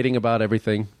just fighting about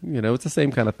everything. It's the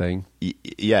same kind of thing.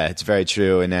 Yeah, it's very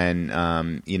true. And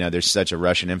then, there's such a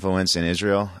Russian influence in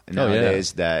Israel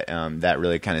nowadays that that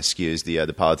really kind of skews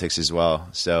the politics as well.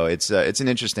 So it's an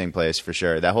interesting place for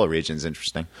sure. That whole region's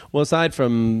interesting. Well, aside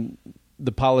from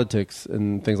the politics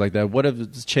and things like that, what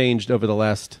has changed over the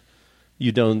last?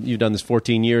 You've done this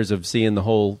 14 years of seeing the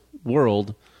whole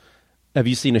world. Have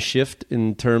you seen a shift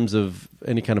in terms of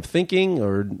any kind of thinking?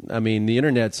 Or, I mean, the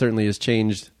internet certainly has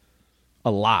changed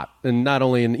a lot, and not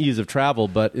only in ease of travel,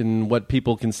 but in what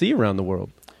people can see around the world.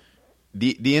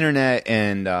 The internet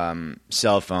and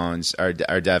cell phones are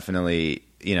definitely,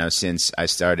 since I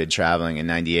started traveling in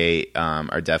 '98,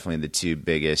 are definitely the two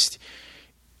biggest,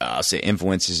 I'll say,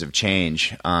 influences of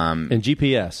change. And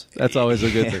GPS, that's always a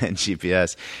good thing. And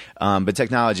GPS. But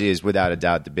technology is without a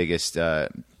doubt the biggest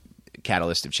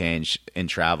catalyst of change in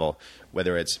travel,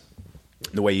 whether it's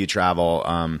the way you travel,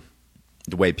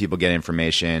 the way people get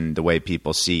information, the way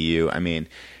people see you. I mean,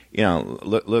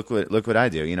 look what I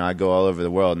do. I go all over the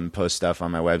world and post stuff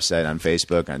on my website, on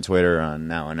Facebook, on Twitter, on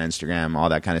Instagram, all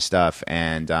that kind of stuff.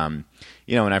 And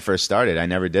when I first started, I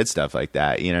never did stuff like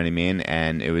that. You know what I mean?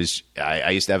 And it was I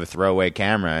used to have a throwaway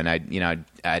camera, and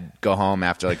I'd go home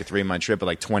after like a 3-month trip with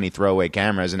like 20 throwaway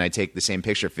cameras, and I'd take the same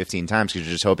picture 15 times because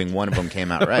you're just hoping one of them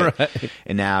came out right. Right.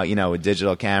 And now, with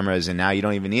digital cameras, and now you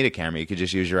don't even need a camera. You could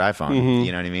just use your iPhone, mm-hmm.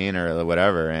 You know what I mean? Or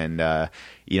whatever. And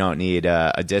you don't need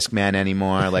a Discman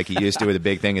anymore like you used to with a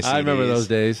big thing of CDs. I remember those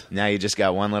days. Now you just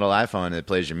got one little iPhone that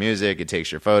plays your music, it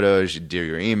takes your photos, you do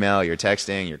your email, your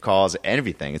texting, your calls,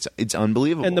 everything. It's unbelievable.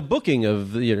 unbelievable. And the booking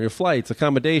of your flights,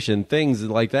 accommodation, things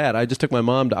like that. I just took my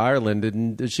mom to Ireland,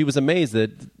 and she was amazed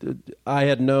that I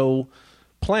had no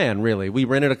plan, really. We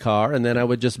rented a car, and then I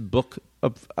would just book.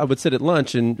 I would sit at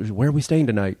lunch, and where are we staying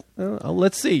tonight?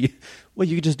 Let's see. Well,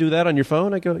 you could just do that on your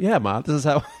phone? I go, yeah, Ma, this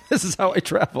is how I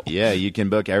travel. Yeah, you can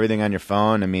book everything on your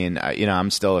phone. I mean, I'm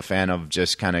still a fan of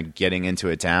just kind of getting into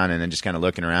a town and then just kind of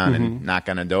looking around and knock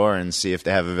on a door and see if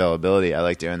they have availability. I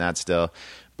like doing that still.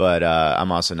 But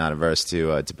I'm also not averse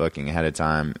to booking ahead of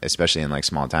time, especially in like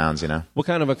small towns, What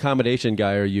kind of accommodation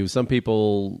guy are you? Some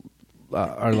people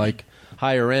are like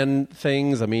higher end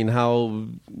things. I mean, how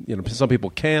some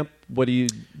people camp. What do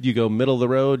you go middle of the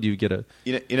road? Do you get a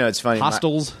it's funny,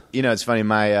 hostels? It's funny.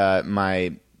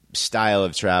 My style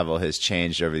of travel has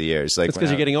changed over the years. Like it's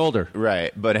because you're getting older,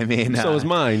 right? But I mean, so is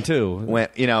mine too. When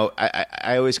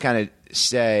I always kind of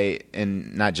say,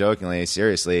 and not jokingly,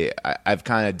 seriously, I've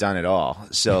kind of done it all.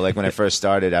 So like when I first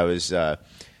started, I was. I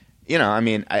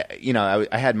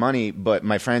had money, but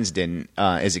my friends didn't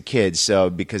as a kid. So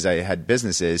because I had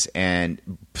businesses, and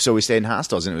so we stayed in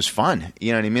hostels, and it was fun.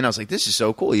 You know what I mean? I was like, this is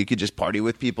so cool. You could just party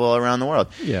with people around the world.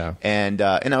 Yeah. And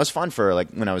that was fun for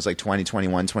like when I was like 20,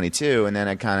 21, 22, and then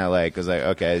I kind of like was like,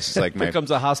 okay, this is like my. There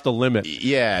comes a hostel limit.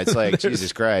 Yeah, it's like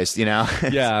Jesus Christ,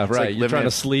 Yeah, right. Like you're trying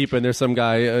to sleep, and there's some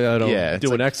guy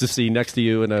doing ecstasy next to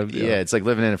you, and it's like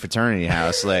living in a fraternity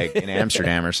house, like in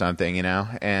Amsterdam or something,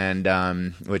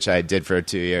 and which I did for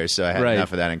 2 years, so I had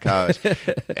enough of that in college.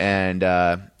 And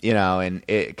and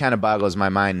it kind of boggles my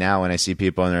mind now when I see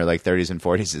people in their like 30s and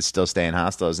 40s that still stay in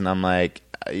hostels, and I'm like,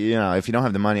 if you don't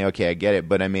have the money, okay, I get it,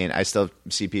 but I mean, I still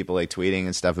see people like tweeting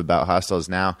and stuff about hostels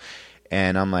now,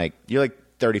 and I'm like, you're like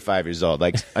 35 years old,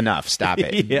 like enough, stop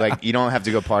it. Yeah. Like you don't have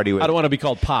to go party with. I don't want to be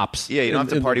called pops. Yeah, you don't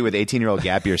have to party with 18-year-old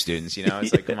gap year students.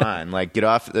 It's like, come on, like get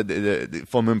off the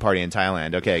full moon party in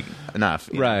Thailand. Okay, enough.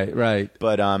 Right.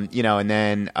 But and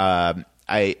then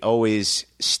I always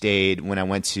stayed when I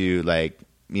went to like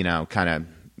kind of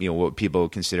what people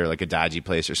consider like a dodgy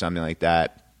place or something like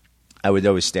that. I would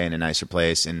always stay in a nicer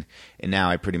place, and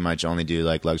now I pretty much only do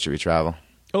like luxury travel.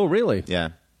 Oh, really? Yeah.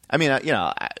 I mean,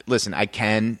 listen, I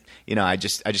can, I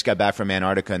just got back from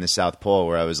Antarctica in the South Pole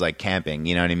where I was like camping,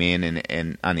 you know what I mean?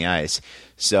 And on the ice.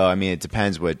 So, I mean, it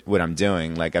depends what I'm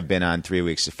doing. Like I've been on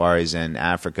 3-week safaris in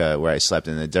Africa where I slept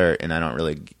in the dirt and I don't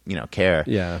really, care.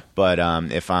 Yeah. But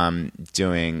if I'm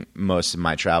doing most of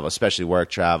my travel, especially work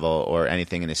travel or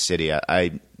anything in a city,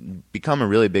 I become a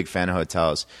really big fan of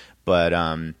hotels, but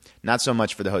not so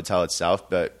much for the hotel itself,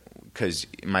 but because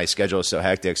my schedule is so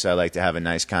hectic. So I like to have a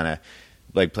nice kind of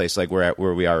like place like where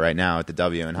we are right now at the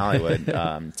W in Hollywood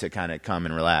to kind of come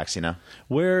and relax,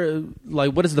 Where,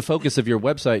 like, what is the focus of your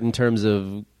website in terms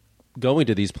of going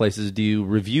to these places? Do you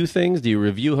review things? Do you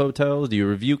review hotels? Do you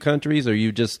review countries? Or are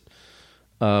you just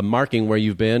marking where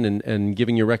you've been and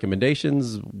giving your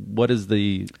recommendations? What is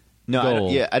the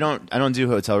goal? I don't do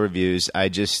hotel reviews. I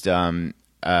just do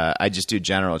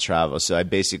general travel. So I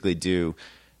basically do.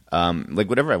 Like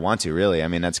whatever I want to, really. I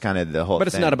mean, that's kind of the whole thing. But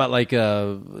it's not about like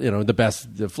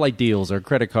the flight deals or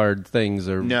credit card things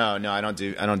or No, I don't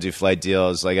do flight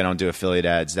deals. Like I don't do affiliate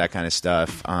ads, that kind of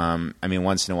stuff. I mean,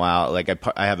 once in a while, like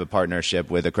I have a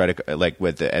partnership with a credit, like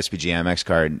with the SPG Amex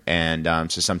card, and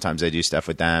so sometimes I do stuff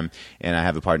with them, and I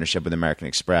have a partnership with American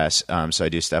Express, so I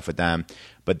do stuff with them.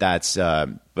 But that's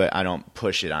but I don't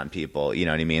push it on people. You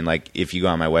know what I mean? Like if you go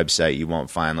on my website, you won't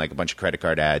find like a bunch of credit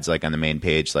card ads like on the main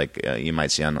page, like you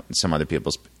might see on some other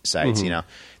people's sites. Mm-hmm.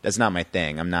 That's not my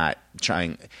thing. I'm not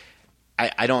trying.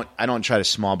 I don't try to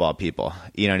small ball people.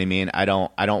 You know what I mean? I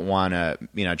don't want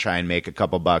to try and make a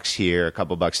couple bucks here, a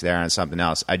couple bucks there on something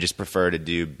else. I just prefer to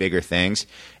do bigger things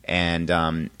and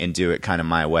do it kind of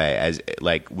my way, as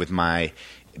like with my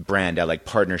brand. I like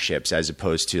partnerships as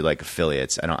opposed to like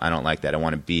affiliates. I don't like that. I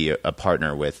want to be a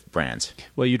partner with brands.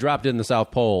 Well, you dropped in the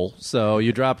South Pole, so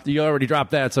you already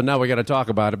dropped that. So now we got to talk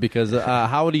about it because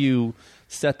how do you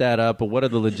set that up? Or what are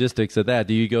the logistics of that?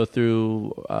 Do you go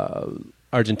through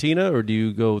Argentina or do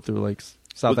you go through like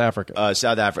South Africa?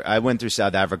 South Africa. I went through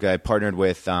South Africa. I partnered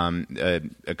with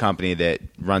a company that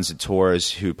runs the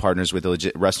tours, who partners with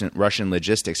a Russian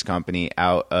logistics company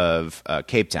out of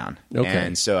Cape Town. Okay.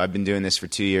 And so I've been doing this for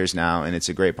 2 years now, and it's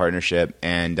a great partnership.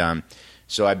 And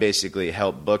so I basically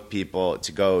help book people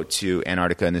to go to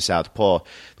Antarctica and the South Pole.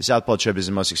 The South Pole trip is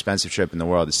the most expensive trip in the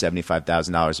world. It's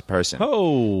 $75,000 a person.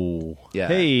 Oh, yeah.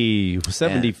 Hey,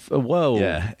 70. Whoa,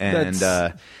 yeah,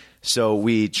 and. So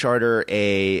we charter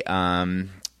the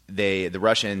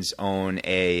Russians own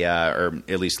or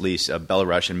at least lease a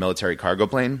Belarusian military cargo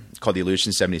plane called the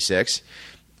Ilyushin 76.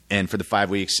 And for the 5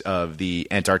 weeks of the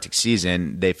Antarctic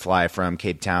season, they fly from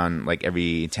Cape Town like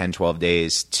every 10, 12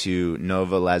 days to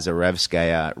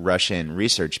Novolazarevskaya Russian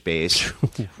research base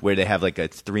where they have like a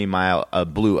 3-mile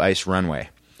blue ice runway.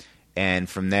 And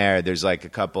from there, there's like a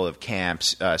couple of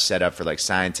camps set up for like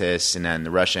scientists and then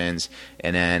the Russians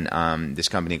and then this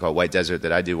company called White Desert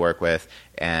that I do work with.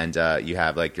 And you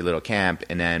have like your little camp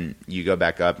and then you go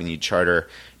back up and you charter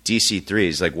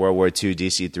DC-3s, like World War II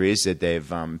DC-3s that they've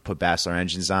put Basler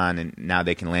engines on, and now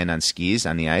they can land on skis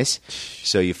on the ice.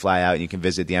 So you fly out and you can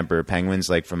visit the Emperor Penguins,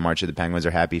 like from March of the Penguins or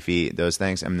Happy Feet, those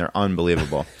things. I mean, they're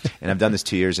unbelievable. And I've done this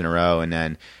 2 years in a row, and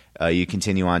then you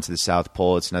continue on to the South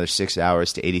Pole. It's another 6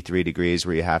 hours to 83 degrees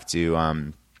where you have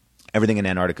to everything in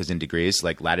Antarctica is in degrees,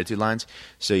 like latitude lines.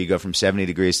 So you go from 70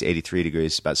 degrees to 83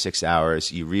 degrees, about 6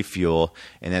 hours. You refuel,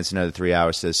 and then it's another 3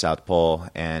 hours to the South Pole,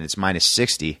 and it's minus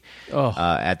 60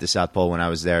 at the South Pole when I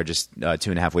was there just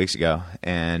 2.5 weeks ago.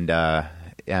 And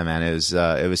yeah, man, it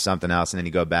was something else. And then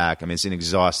you go back. I mean, it's an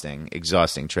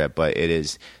exhausting trip, but it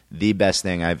is the best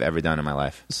thing I've ever done in my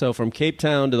life. So from Cape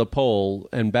Town to the pole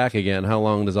and back again, how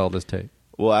long does all this take?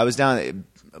 Well, I was down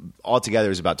altogether. It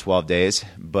was about 12 days,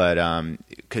 but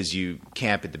because you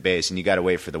camp at the base and you got to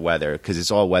wait for the weather because it's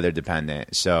all weather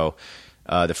dependent. So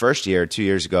the first year, 2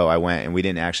 years ago, I went and we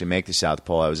didn't actually make the South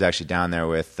Pole. I was actually down there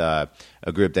with a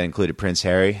group that included Prince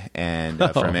Harry and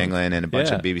from England and a bunch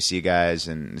of BBC guys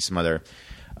and some other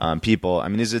people. I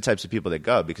mean, these are the types of people that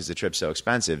go because the trip's so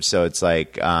expensive. So it's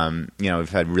like, we've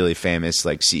had really famous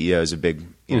like CEOs of big,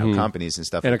 companies and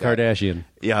stuff and like a Kardashian.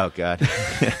 Yeah, oh, God.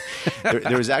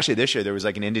 there was actually this year, there was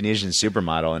like an Indonesian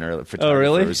supermodel in her photographer. Oh,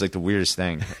 really? It was like the weirdest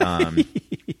thing.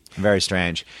 Very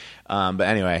strange. But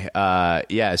anyway,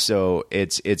 so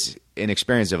it's an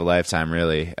experience of a lifetime,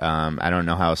 really. I don't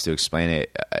know how else to explain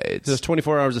it. There's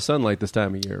 24 hours of sunlight this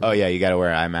time of year. Oh, yeah, you got to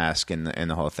wear an eye mask and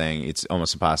the whole thing. It's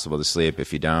almost impossible to sleep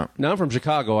if you don't. Now I'm from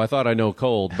Chicago. I thought I know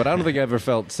cold, but I don't think I ever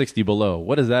felt 60 below.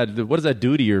 What does that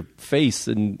do to your face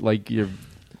and like your...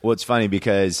 Well, it's funny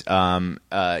because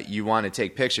you want to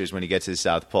take pictures when you get to the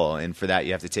South Pole, and for that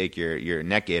you have to take your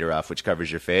neck gaiter off, which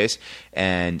covers your face.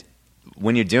 And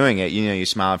when you're doing it, you're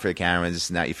smiling for the camera and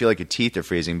this and that. You feel like your teeth are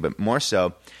freezing, but more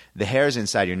so, the hairs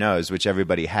inside your nose, which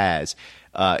everybody has,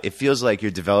 it feels like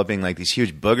you're developing like these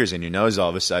huge boogers in your nose all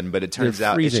of a sudden, but it turns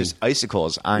out it's just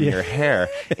icicles on your hair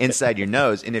inside your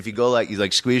nose. And if you go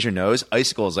you squeeze your nose,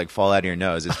 icicles like fall out of your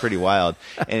nose. It's pretty wild.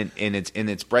 and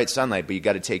it's bright sunlight, but you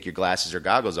got to take your glasses or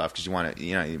goggles off because you want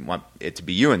it to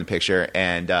be you in the picture.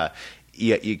 And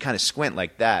you kind of squint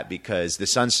like that because the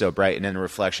sun's so bright, and then the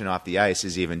reflection off the ice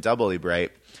is even doubly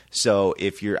bright. So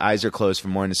if your eyes are closed for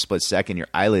more than a split second, your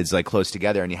eyelids like close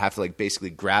together, and you have to like basically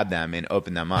grab them and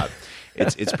open them up.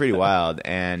 It's pretty wild,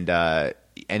 and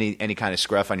any kind of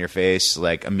scruff on your face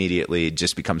like immediately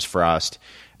just becomes frost.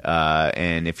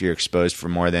 And if you're exposed for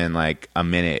more than like a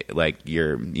minute, like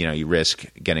you risk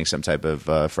getting some type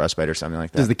of frostbite or something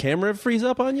like that. Does the camera freeze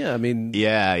up on you? I mean,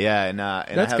 yeah, and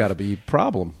that's got to be a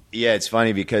problem. Yeah, it's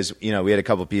funny because we had a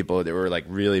couple people that were like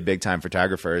really big time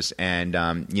photographers, and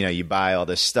you buy all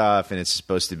this stuff, and it's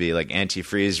supposed to be like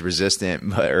antifreeze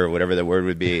resistant, or whatever the word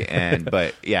would be,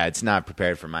 but yeah, it's not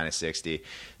prepared for minus 60.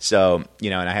 So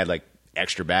and I had like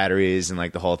extra batteries and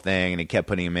like the whole thing, and he kept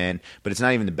putting them in, but it's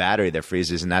not even the battery that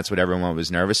freezes, and that's what everyone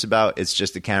was nervous about. It's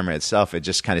just the camera itself. It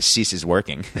just kind of ceases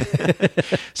working.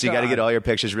 So you got to get all your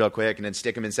pictures real quick and then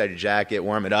stick them inside your jacket,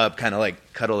 warm it up, kind of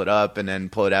like cuddle it up, and then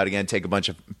pull it out again, take a bunch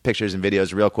of pictures and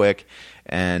videos real quick.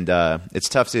 And it's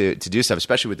tough to do stuff,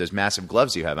 especially with those massive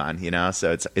gloves you have on,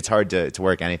 so it's hard to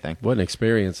work anything. What an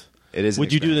experience. It is.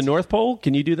 Would you do the North Pole?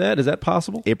 Can you do that? Is that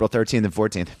possible? April 13th and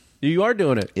 14th. You are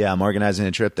doing it. Yeah, I'm organizing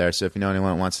a trip there, so if you know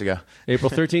anyone who wants to go.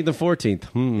 April 13th and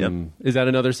 14th. Yep. Is that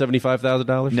another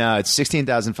 $75,000? No, it's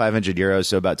 16,500 euros,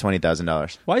 so about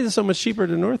 $20,000. Why is it so much cheaper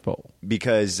than North Pole?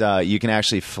 Because you can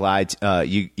actually fly.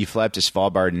 You fly up to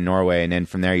Svalbard in Norway, and then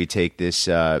from there you take this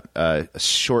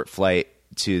short flight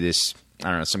to this, I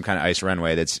don't know, some kind of ice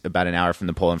runway that's about an hour from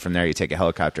the pole, and from there you take a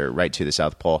helicopter right to the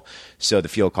South Pole. So the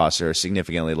fuel costs are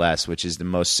significantly less, which is the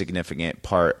most significant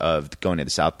part of going to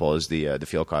the South Pole is the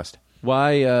fuel cost.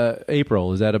 Why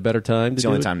April? Is that a better time? It's the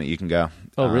only time that you can go.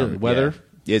 Oh, really? Weather?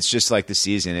 Yeah. It's just like the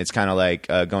season. It's kind of like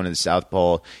going to the South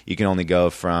Pole. You can only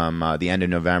go from the end of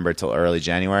November till early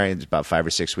January. It's about 5 or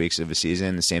 6 weeks of a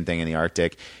season. The same thing in the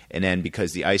Arctic. And then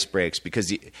because the ice breaks,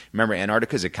 remember,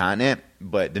 Antarctica is a continent,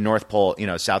 but the North Pole,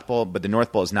 South Pole, but the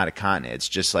North Pole is not a continent. It's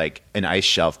just like an ice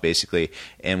shelf basically.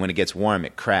 And when it gets warm,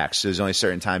 it cracks. So there's only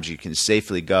certain times you can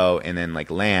safely go and then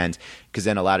like land, because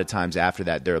then a lot of times after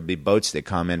that, there'll be boats that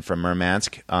come in from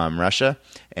Murmansk, Russia,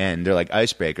 and they're like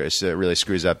icebreakers. So it really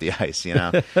screws up the ice,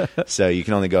 So you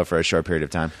can only go for a short period of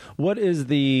time. What is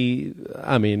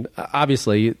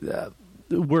obviously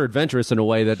we're adventurous in a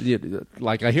way that,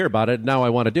 like, I hear about it, now I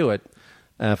want to do it.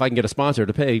 If I can get a sponsor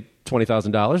to pay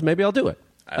 $20,000, maybe I'll do it.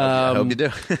 I hope you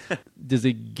do. Does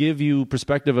it give you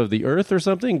perspective of the Earth or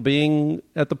something, being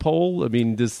at the pole? I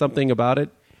mean, does something about it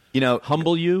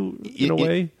humble you in a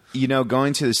way?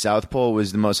 Going to the South Pole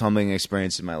was the most humbling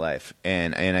experience of my life.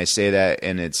 And I say that,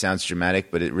 and it sounds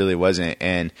dramatic, but it really wasn't.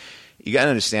 And you got to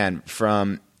understand,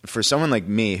 for someone like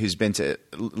me who's been to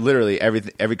literally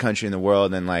every country in the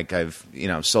world, and like I've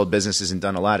sold businesses and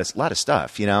done a lot of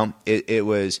stuff, it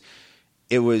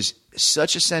was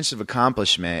such a sense of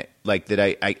accomplishment, like that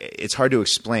it's hard to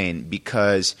explain,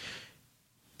 because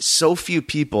so few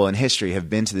people in history have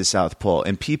been to the South Pole,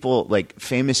 and people like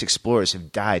famous explorers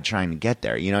have died trying to get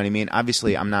there. You know what I mean?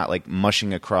 Obviously, I'm not like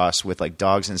mushing across with like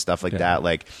dogs and stuff like that,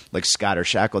 like Scott or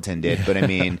Shackleton did. But I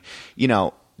mean,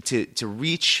 to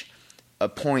reach a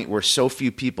point where so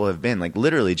few people have been, like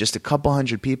literally just a couple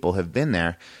hundred people have been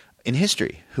there in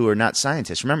history who are not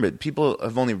scientists. Remember, people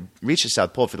have only reached the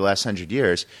South Pole for the last 100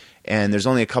 years, and there's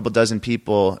only a couple dozen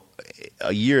people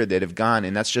a year that have gone,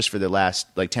 and that's just for the last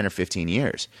like 10 or 15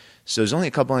 years. So there's only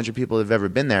a couple hundred people that have ever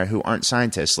been there who aren't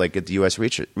scientists, like at the U.S.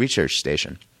 research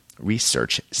station.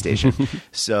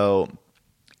 So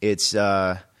it's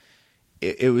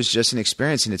it was just an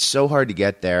experience, and it's so hard to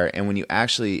get there. And when you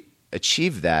actually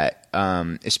achieve that,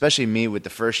 especially me with the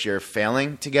first year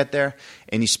failing to get there,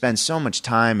 and you spend so much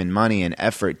time and money and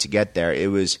effort to get there, it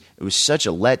was such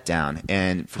a letdown.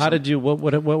 And what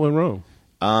went wrong?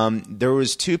 There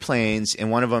was 2 planes,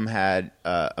 and one of them had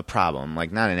a problem,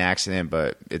 like not an accident,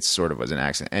 but it sort of was an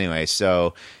accident. Anyway,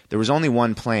 so there was only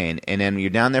one plane, and then you're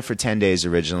down there for 10 days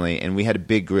originally, and we had a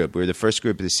big group. We were the first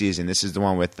group of the season. This is the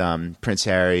one with Prince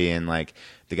Harry and like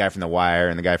the guy from The Wire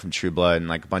and the guy from True Blood and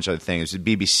like a bunch of other things. It was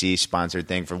a BBC sponsored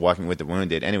thing for Walking with the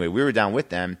Wounded. Anyway, we were down with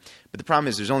them, but the problem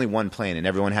is there's only one plane and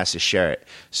everyone has to share it.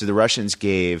 So the Russians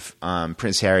gave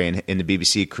Prince Harry and the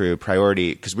BBC crew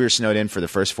priority, because we were snowed in for the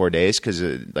first 4 days because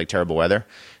of like terrible weather.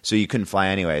 So you couldn't fly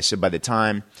anyway. So by the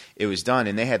time it was done,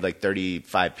 and they had like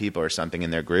 35 people or something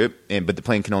in their group, but the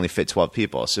plane can only fit 12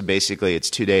 people. So basically it's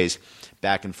 2 days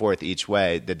back and forth each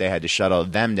way that they had to shuttle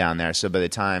them down there. So by the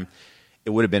time it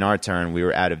would have been our turn, we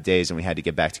were out of days and we had to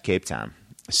get back to Cape Town.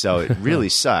 So it really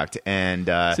sucked. And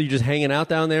so you're just hanging out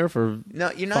down there for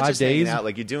no, you're not 5 just days? hanging out.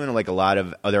 Like you're doing like a lot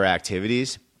of other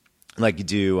activities. Like you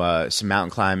do some mountain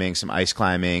climbing, some ice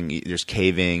climbing. There's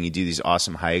caving. You do these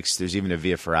awesome hikes. There's even a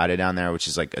Via Ferrata down there, which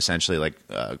is like essentially like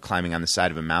climbing on the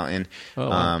side of a mountain. Oh,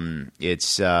 wow.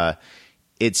 It's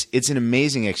an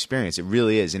amazing experience. It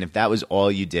really is. And if that was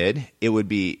all you did, it would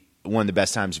be one of the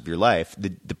best times of your life. The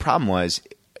problem was,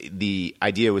 the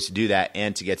idea was to do that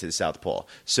and to get to the South Pole.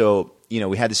 So,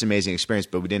 we had this amazing experience,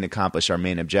 but we didn't accomplish our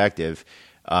main objective.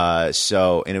 And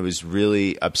it was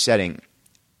really upsetting.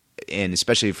 And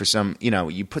especially for some,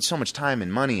 you put so much time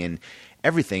and money and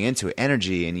everything into it,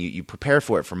 energy, and you prepare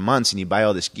for it for months and you buy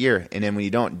all this gear. And then when you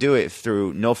don't do it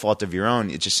through no fault of your own,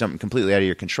 it's just something completely out of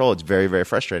your control. It's very, very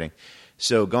frustrating.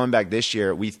 So going back this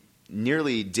year, we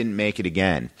nearly didn't make it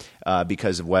again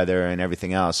because of weather and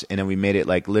everything else. And then we made it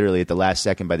like literally at the last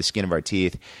second by the skin of our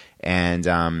teeth.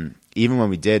 And even when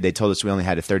we did, they told us we only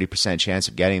had a 30% chance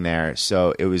of getting there.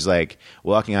 So it was like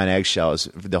walking on eggshells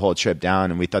the whole trip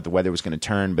down. And we thought the weather was going to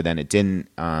turn, but then it didn't.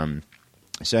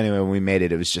 So anyway, when we made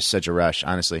it, it was just such a rush.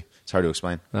 Honestly, it's hard to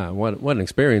explain. What an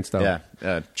experience, though.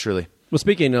 Yeah, truly. Well,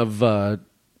 speaking of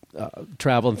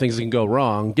travel and things that can go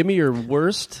wrong, give me your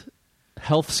worst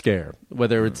health scare,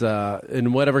 whether it's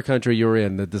in whatever country you're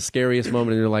in, the scariest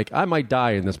moment, and you're like, I might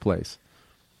die in this place.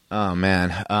 Oh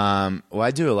man, well,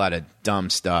 I do a lot of dumb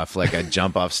stuff, like I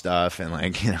jump off stuff, and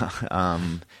like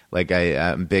like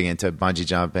I'm big into bungee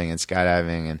jumping and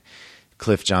skydiving and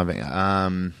cliff jumping.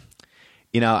 I've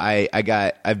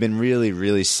been really,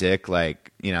 really sick,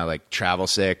 like travel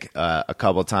sick a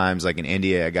couple times. Like in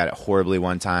India, I got it horribly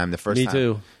one time. The first time. Me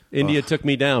too. India took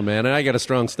me down, man, and I got a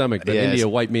strong stomach, but India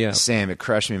wiped me out. Same, it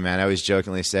crushed me, man. I always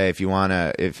jokingly say, if you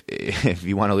wanna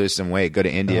lose some weight, go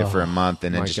to India for a month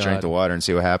and then just drink the water and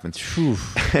see what happens.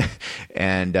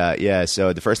 And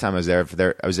so the first time I was there for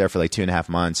like 2.5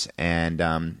 months, and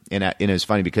it was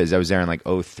funny because I was there in like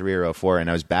 2003 or 2004, and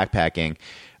I was backpacking.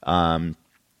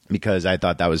 Because I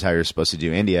thought that was how you're supposed to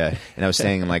do India, and I was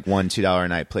staying in like $1-2 a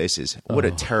night places. What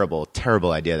a terrible,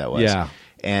 terrible idea that was. Yeah.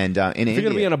 And in If you're India,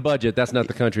 going to be on a budget, that's not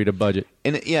the country to budget.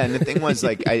 and the thing was,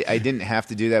 like, I didn't have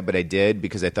to do that, but I did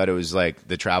because I thought it was like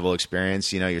the travel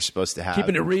experience. You're supposed to have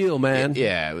Keeping it real, man.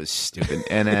 Yeah, it was stupid.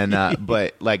 And then,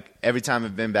 but like every time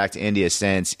I've been back to India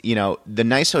since, the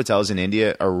nice hotels in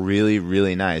India are really,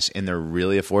 really nice and they're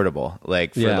really affordable.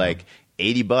 Like for like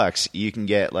 $80, you can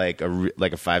get like a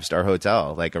 5-star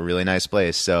hotel, like a really nice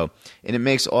place. So, and it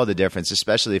makes all the difference,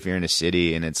 especially if you're in a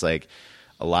city and it's like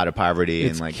a lot of poverty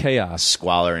It's and like chaos,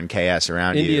 squalor and chaos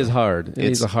around you. India's hard.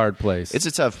 India's a hard place. It's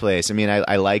a tough place. I mean,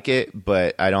 I like it,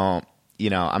 but I don't.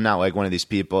 I'm not like one of these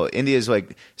people. India's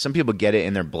like, some people get it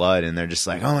in their blood and they're just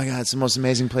like, oh my God, it's the most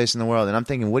amazing place in the world. And I'm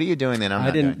thinking, what are you doing then?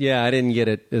 I didn't get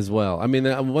it as well. I mean,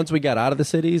 once we got out of the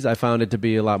cities, I found it to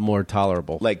be a lot more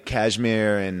tolerable. Like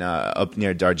Kashmir and up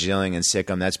near Darjeeling and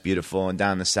Sikkim, that's beautiful. And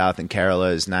down in the south in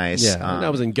Kerala is nice. Yeah, and I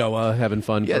was in Goa having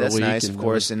fun for a week. Yeah, that's nice, of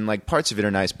course. And like parts of it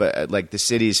are nice, but like the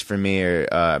cities for me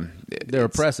are... they're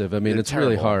oppressive. I mean, it's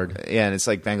really hard. Yeah, and it's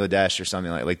like Bangladesh or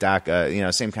something like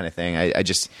Dhaka, same kind of thing.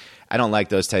 I don't like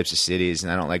those types of cities, and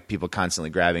I don't like people constantly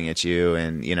grabbing at you.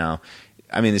 And the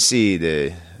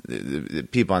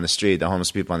people on the street, the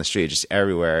homeless people on the street, just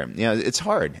everywhere. It's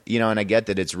hard. And I get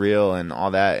that it's real and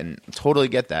all that, and totally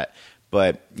get that.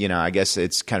 But I guess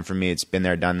it's kind of, for me, it's been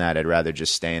there, done that. I'd rather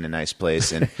just stay in a nice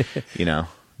place and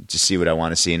just see what I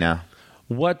want to see now.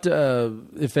 What,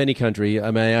 if any country,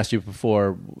 I mean, I asked you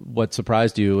before what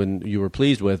surprised you and you were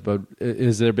pleased with, but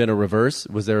has there been a reverse?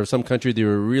 Was there some country that you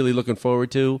were really looking forward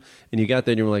to and you got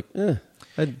there and you were like,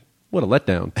 what a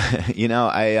letdown?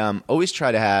 I always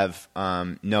try to have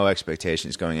no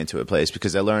expectations going into a place,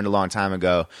 because I learned a long time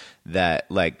ago that,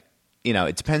 like,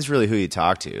 it depends really who you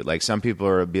talk to. Like, some people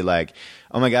will be like,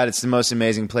 oh my God, it's the most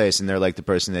amazing place. And they're like the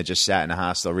person that just sat in a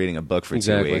hostel reading a book for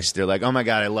 2 weeks. They're like, oh my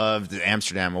God, I loved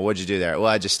Amsterdam. Well, what'd you do there? Well,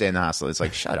 I just stayed in the hostel. It's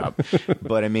like, shut up.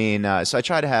 But I mean, so I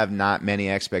try to have not many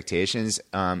expectations.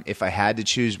 If I had to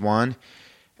choose one,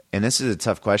 and this is a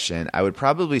tough question, I would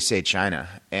probably say China.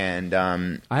 And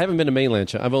I haven't been to mainland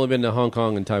China. I've only been to Hong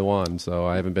Kong and Taiwan, so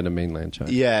I haven't been to mainland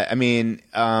China. Yeah, I mean,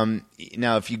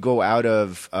 now if you go out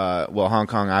of Hong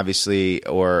Kong, obviously,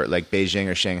 or like Beijing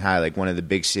or Shanghai, like one of the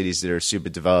big cities that are super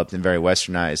developed and very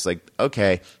westernized, like,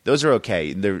 okay, those are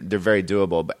okay. They're very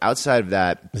doable. But outside of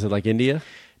that, is it like India?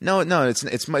 No,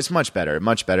 it's much better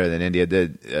than India.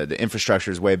 The infrastructure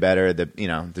is way better.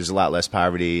 There's a lot less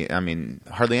poverty. I mean,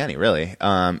 hardly any, really.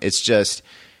 It's just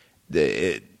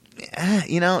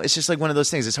it's just like one of those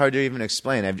things. It's hard to even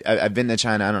explain. I've been to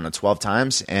China, I don't know, 12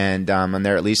 times, and I'm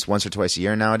there at least once or twice a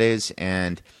year nowadays.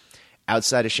 And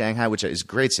outside of Shanghai, which is a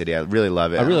great city, I really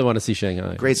love it. I really want to see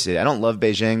Shanghai. Great city. I don't love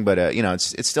Beijing, but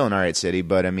it's still an alright city.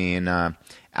 But I mean,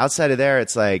 outside of there,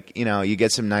 it's like, you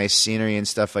get some nice scenery and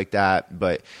stuff like that,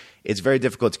 but it's very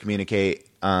difficult to communicate.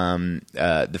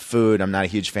 The food, I'm not a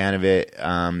huge fan of it.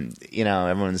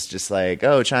 Everyone's just like,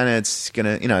 oh, China, it's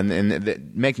gonna,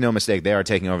 and make no mistake, they are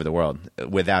taking over the world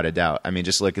without a doubt. I mean,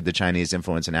 just look at the Chinese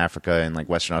influence in Africa and like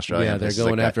Western Australia. Yeah, they're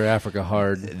going after Africa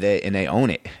hard. They own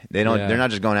it. They're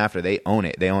not just going after it. They own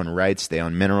it. They own rights. They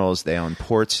own minerals. They own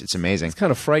ports. It's amazing. It's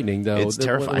kind of frightening, though. It's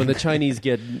terrifying. When the Chinese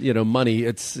get money,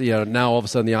 it's now all of a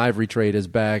sudden the ivory trade is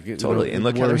back. Totally. And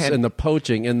look, and the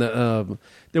poaching and the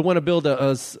they want to build a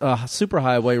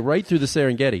superhighway right through the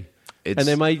Serengeti. And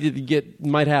they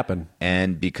might happen.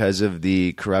 And because of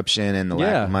the corruption and the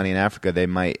lack of money in Africa, they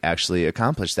might actually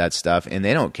accomplish that stuff. And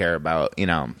they don't care about,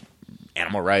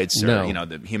 animal rights or,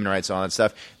 the human rights, all that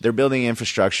stuff. They're building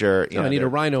infrastructure. I need a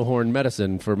rhino horn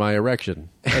medicine for my erection.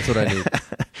 That's what I need.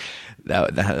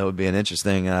 That would be an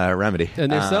interesting remedy.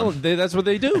 And they're selling. That's what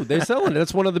they do. They're selling it.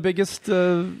 That's one of the biggest,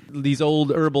 these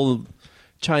old herbal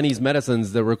Chinese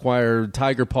medicines that require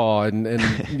tiger paw and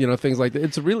things like that.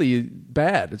 It's really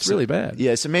bad. It's really bad.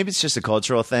 Yeah, so maybe it's just a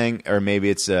cultural thing, or maybe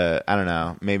it's I don't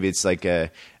know. Maybe it's like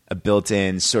a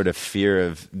built-in sort of fear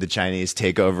of the Chinese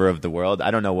takeover of the world.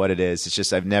 I don't know what it is. It's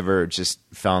just I've never just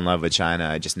fell in love with China.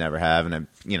 I just never have, and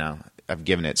I've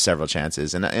given it several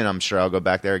chances, and I'm sure I'll go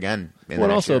back there again.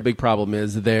 A big problem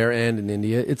is there and in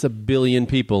India, it's 1 billion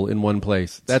people in one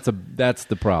place. That's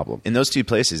the problem. In those two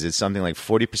places, it's something like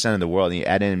 40% of the world. And you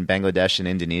add in Bangladesh and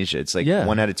Indonesia, it's like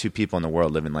 1 out of 2 people in the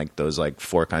world live in like those like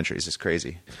 4 countries. It's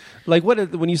crazy. Like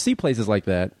when you see places like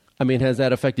that, I mean, has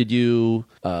that affected you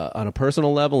on a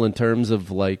personal level in terms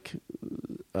of like,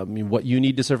 what you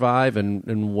need to survive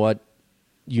and what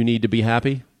you need to be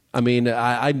happy? I mean,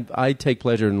 I take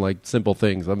pleasure in like simple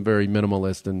things. I'm very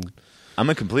minimalist, and I'm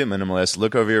a complete minimalist.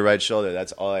 Look over your right shoulder.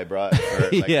 That's all I brought. For,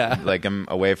 like I'm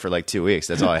away for like 2 weeks.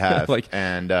 That's all I have.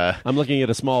 And I'm looking at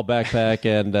a small backpack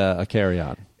and a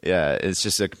carry-on. Yeah, it's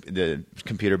just the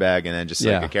computer bag and then just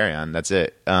like a carry-on. That's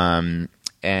it.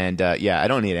 And I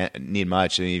don't need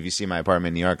much. I mean, if you see my apartment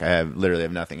in New York, I literally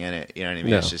have nothing in it. You know what I mean?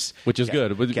 No, It's just which is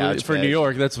good. couch, For bed, New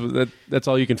York, that's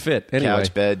all you can fit. Anyway,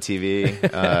 couch, bed, TV,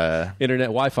 internet,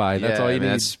 Wi-Fi. That's all you need.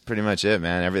 That's pretty much it,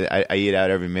 man. I eat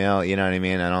out every meal. You know what I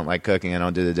mean? I don't like cooking. I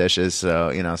don't do the dishes.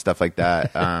 So stuff like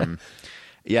that.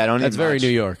 Yeah, I don't need That's very much. New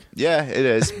York. Yeah, it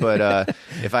is. But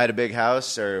if I had a big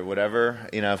house or whatever,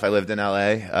 if I lived in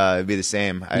LA, it'd be the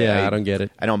same. I don't get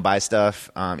it. I don't buy stuff.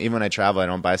 Even when I travel, I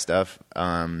don't buy stuff.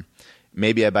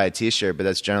 Maybe I buy a T-shirt, but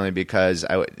that's generally because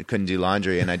I couldn't do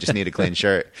laundry and I just need a clean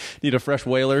shirt. Need a fresh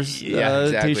Whalers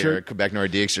exactly, T-shirt. or Quebec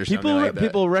Nordiques or something like that.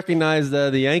 People recognize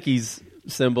the Yankees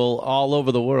symbol all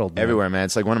over the world, man. Everywhere, man.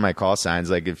 It's like one of my call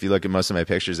signs. Like if you look at most of my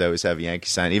pictures, I always have a Yankee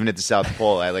sign. Even at the South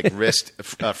Pole, I risked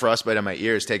frostbite on my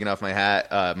ears, taking off my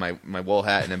hat, my wool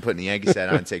hat, and then putting the Yankees hat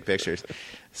on and take pictures.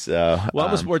 So, well,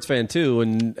 I'm a sports fan too,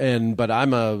 but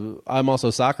I'm also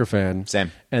a soccer fan.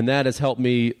 Same, and that has helped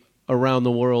me around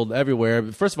the world, everywhere.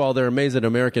 First of all, they're amazed that an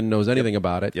American knows anything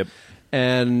about it. Yep.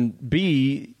 And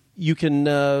B, you can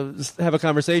have a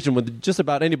conversation with just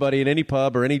about anybody in any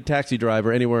pub or any taxi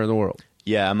driver anywhere in the world.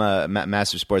 Yeah, I'm a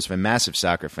massive sports fan, massive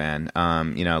soccer fan.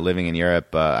 Living in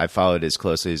Europe, I follow it as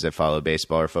closely as I follow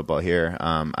baseball or football here.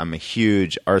 I'm a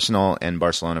huge Arsenal and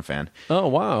Barcelona fan. Oh,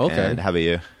 wow. Okay. And how about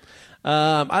you?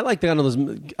 I like kind of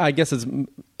those. I guess it's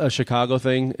a Chicago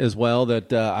thing as well.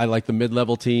 That I like the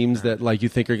mid-level teams that you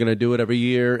think are going to do it every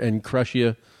year and crush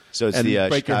you. So it's and the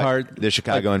break your heart. The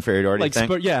Chicago inferiority thing?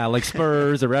 Like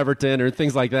Spurs or Everton or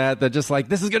things like that. That just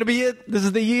this is going to be it. This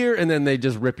is the year. And then they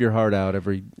just rip your heart out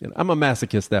every... I'm a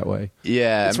masochist that way.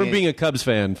 Yeah. It's from being a Cubs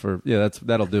fan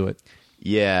that'll do it.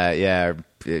 Yeah.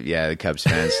 The Cubs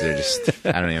fans, they're just...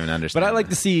 I don't even understand. But I like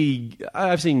to see...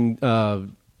 I've seen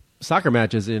soccer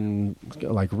matches in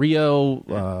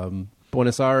Rio,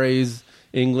 Buenos Aires,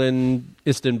 England,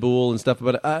 Istanbul and stuff.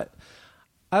 But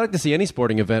I like to see any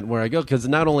sporting event where I go because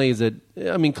not only is it,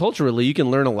 culturally, you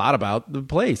can learn a lot about the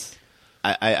place.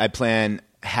 I plan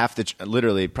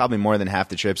literally probably more than half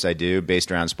the trips I do based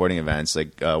around sporting events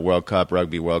like World Cup,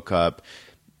 Rugby World Cup.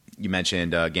 You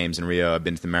mentioned games in Rio. I've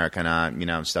been to the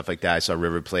Maracana, stuff like that. I saw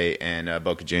River Plate and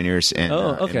Boca Juniors and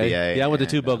okay. NBA. Yeah, I went to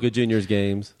 2 Boca Juniors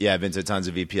games. Yeah, I've been to tons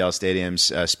of VPL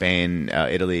stadiums, Spain,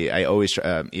 Italy. I always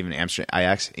even Amsterdam,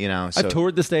 Ajax. So. I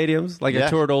toured the stadiums. I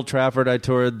toured Old Trafford. I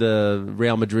toured the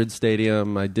Real Madrid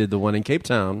Stadium. I did the one in Cape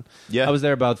Town. Yeah, I was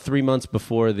there about 3 months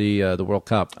before the World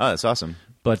Cup. Oh, that's awesome.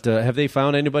 But have they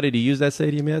found anybody to use that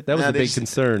stadium yet? That was a big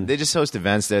concern. They just host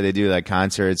events there. They do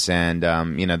concerts, and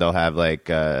they'll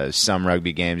have some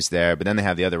rugby games there. But then they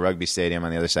have the other rugby stadium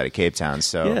on the other side of Cape Town.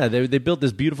 So yeah, they built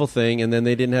this beautiful thing, and then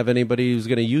they didn't have anybody who's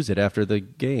going to use it after the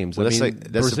games. Well,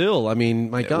 Brazil.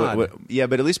 My God. Yeah,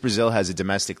 but at least Brazil has a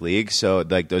domestic league, so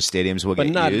those stadiums will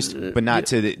get used, but not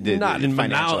to the not in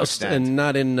financial Manaus extent, and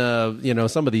not in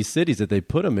some of these cities that they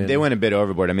put them in. They went a bit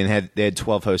overboard. They had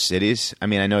 12 host cities. I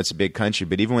know it's a big country,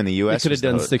 but even when the U.S. They could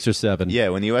have done 6 or 7. Yeah,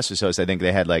 when the U.S. was host, I think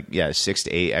they had 6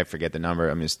 to 8. I forget the number.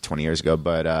 It's 20 years ago,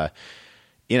 but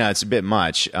it's a bit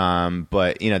much.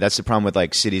 But that's the problem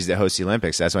with cities that host the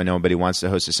Olympics. That's why nobody wants to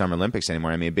host the Summer Olympics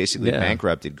anymore. It basically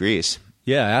bankrupted Greece.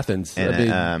 Yeah, Athens.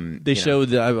 And, they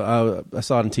showed. I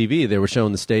saw it on TV. They were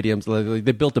showing the stadiums.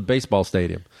 They built a baseball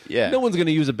stadium. Yeah, no one's going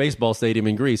to use a baseball stadium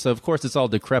in Greece. So of course it's all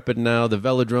decrepit now. The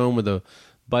velodrome where the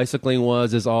bicycling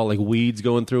is all weeds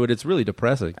going through it. It's really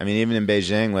depressing. Even in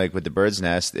Beijing, with the Bird's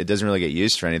Nest, it doesn't really get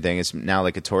used for anything. It's now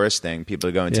a tourist thing. People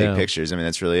go and take pictures.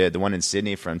 That's really it. The one in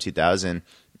Sydney from 2000.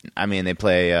 They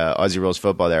play Aussie rules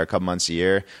football there a couple months a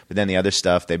year, but then the other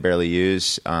stuff they barely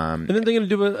use. And then they're going to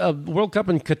do a World Cup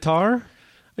in Qatar.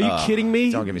 Are you kidding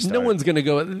me? Don't get me started. No one's going to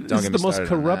go. This is the most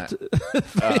corrupt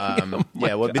thing.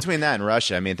 Well, between that and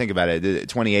Russia, think about it.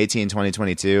 2018,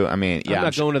 2022. I'm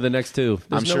not going to the next two.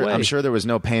 I'm sure there was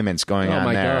no payments going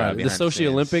on there. Oh, my God. The Sochi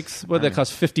Olympics, that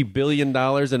cost $50 billion,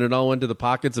 and it all went to the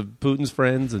pockets of Putin's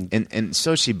friends. And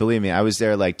Sochi, believe me, I was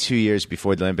there 2 years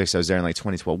before the Olympics. I was there in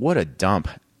 2012. What a dump.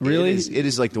 Really? It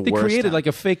is the worst. They created town.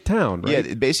 A fake town, right?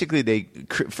 Yeah, basically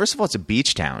first of all, it's a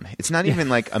beach town. It's not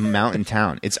even a mountain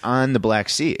town. It's on the Black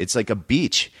Sea. It's a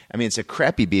beach. It's a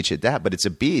crappy beach at that, but it's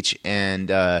a beach. And,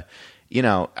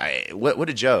 what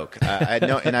a joke.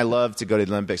 And I love to go to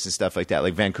the Olympics and stuff like that.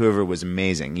 Vancouver was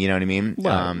amazing. You know what I mean?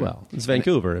 Well, it's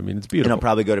Vancouver. It's beautiful. And I'll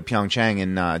probably go to Pyeongchang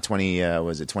in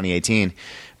 2018.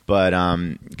 But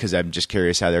because I'm just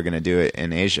curious how they're going to do it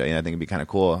in Asia, I think it'd be kind of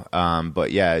cool.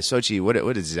 But yeah, Sochi, what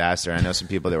a disaster! I know some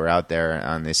people that were out there,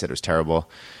 and they said it was terrible.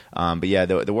 But yeah,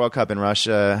 the World Cup in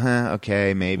Russia,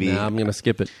 okay, maybe. Nah, I'm going to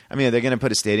skip it. They're going to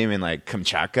put a stadium in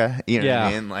Kamchatka, you know what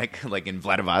I mean? Like in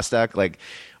Vladivostok,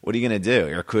 what are you going to do?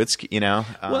 Irkutsk, you know?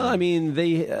 Well, I mean,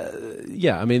 they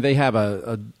have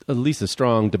at least a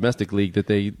strong domestic league that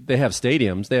they have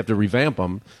stadiums. They have to revamp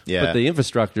them. Yeah. But the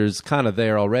infrastructure's kind of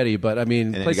there already. But, I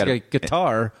mean, places like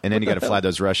Qatar. And then you got to fly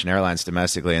those Russian airlines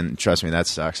domestically, and trust me, that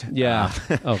sucks. Yeah.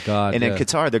 Oh, God. And in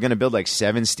Qatar, they're going to build like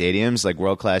 7 stadiums, like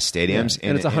world-class stadiums. Yeah.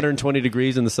 And it's 120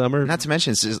 degrees in the summer. Not to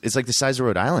mention, it's like the size of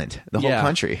Rhode Island, the whole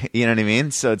country. You know what I mean?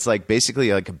 So it's like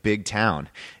basically like a big town.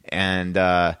 And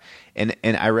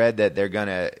I read that they're going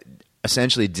to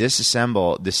essentially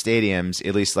disassemble the stadiums,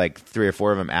 at least like 3 or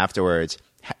 4 of them afterwards.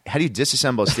 How do you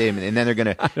disassemble a stadium? And then they're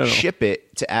going to ship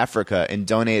it to Africa and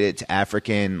donate it to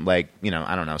African, like, you know,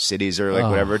 I don't know, cities or like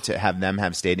whatever, to have them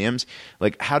have stadiums.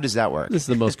 Like, how does that work? This is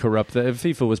the most corrupt thing.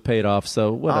 FIFA was paid off,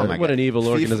 so what an evil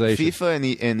organization.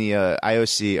 FIFA and the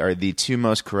IOC are the 2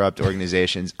 most corrupt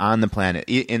organizations on the planet.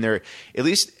 And they're at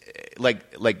least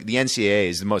like the NCAA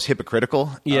is the most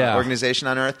hypocritical organization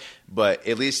on earth, but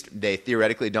at least they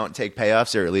theoretically don't take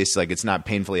payoffs, or at least like it's not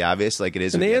painfully obvious like it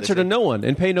is. And they answer to no one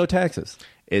and pay no taxes.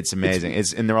 It's amazing.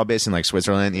 And they're all based in like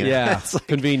Switzerland. You know? Yeah, it's like,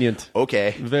 convenient.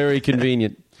 Okay, very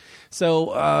convenient.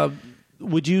 So,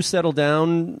 would you settle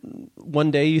down one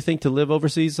day, you think, to live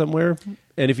overseas somewhere?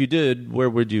 And if you did, where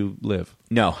would you live?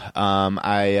 No,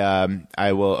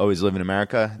 I will always live in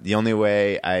America. The only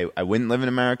way I wouldn't live in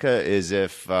America is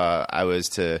if I was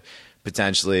to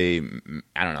potentially,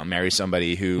 I don't know, marry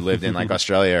somebody who lived in like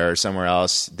Australia or somewhere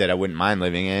else that I wouldn't mind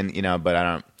living in, you know. But I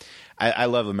don't. I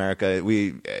love America.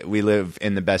 We live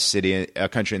in the best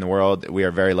country in the world. We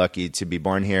are very lucky to be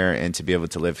born here and to be able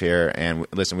to live here. And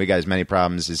listen, we got as many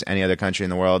problems as any other country in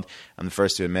the world. I'm the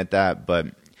first to admit that, but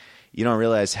you don't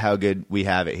realize how good we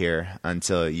have it here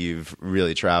until you've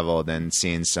really traveled and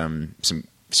seen some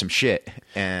shit.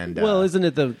 And well, isn't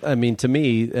it to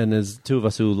me, and as 2 of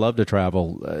us who love to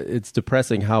travel, it's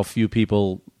depressing how few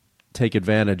people take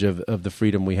advantage of the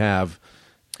freedom we have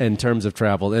in terms of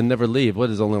travel and never leave. What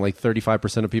is only like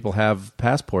 35% of people have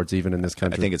passports even in this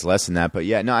country? I think it's less than that, but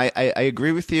yeah, no, I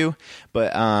agree with you.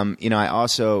 But you know, I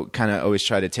also kind of always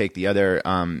try to take the other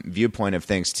viewpoint of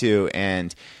things too.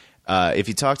 And if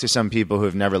you talk to some people who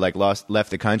have never like left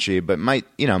the country, but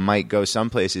might go some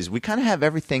places, we kind of have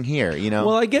everything here, you know.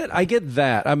 Well, I get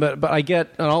that, but I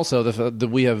get also that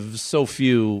we have so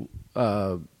few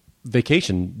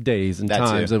vacation days and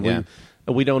times, and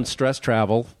we don't stress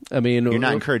travel. I mean, you're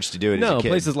not encouraged to do it. No, as a kid.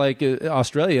 Places like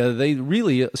Australia, they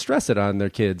really stress it on their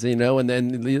kids, you know, and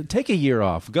then take a year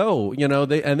off, go, you know,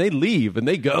 they leave and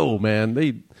they go,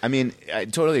 man. I mean, I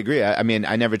totally agree. I mean,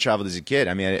 I never traveled as a kid.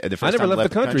 I mean, the first I never time I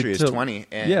left left the country is 20.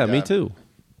 And, yeah, me too.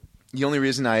 The only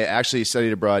reason I actually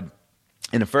studied abroad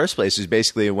in the first place was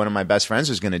basically one of my best friends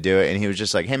was going to do it, and he was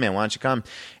just like, "Hey man, why don't you come?"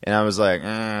 And I was like,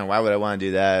 "Why would I want to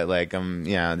do that? Like,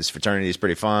 this fraternity is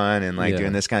pretty fun, and like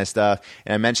doing this kind of stuff."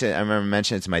 And I remember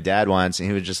mentioning it to my dad once, and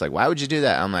he was just like, "Why would you do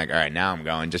that?" I'm like, "All right, now I'm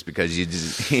going just because you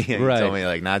told me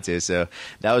like not to." So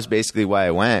that was basically why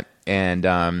I went,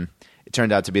 and it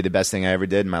turned out to be the best thing I ever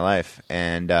did in my life.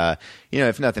 And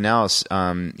if nothing else,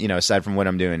 aside from what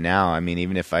I'm doing now, I mean,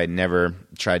 even if I never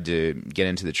tried to get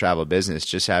into the travel business,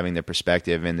 just having the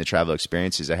perspective and the travel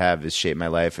experiences I have has shaped my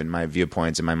life and my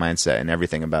viewpoints and my mindset and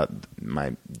everything about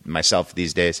myself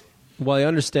these days. Well, I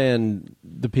understand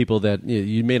the people that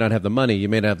you may not have the money, you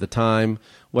may not have the time.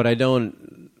 What I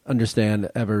don't understand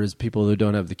ever is people who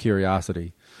don't have the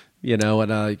curiosity. You know,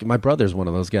 and my brother's one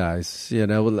of those guys. You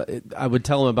know, I would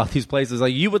tell him about these places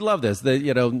like, you would love this.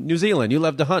 New Zealand, you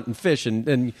love to hunt and fish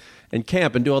and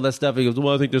camp and do all that stuff. He goes,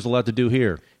 well, I think there's a lot to do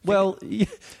here.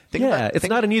 It's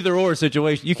not an either or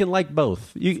situation. You can like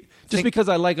both. Because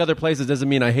I like other places doesn't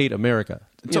mean I hate America.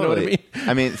 You know what I mean?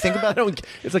 I mean, think about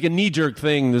it's like a knee jerk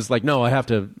thing. It's like, no, I have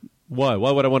to. Why?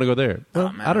 Why would I want to go there?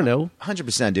 Well, I don't know.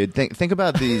 100%, dude. Think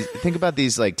about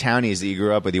these like townies that you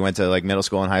grew up with. You went to like middle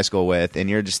school and high school with, and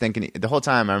you're just thinking the whole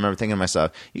time. I remember thinking to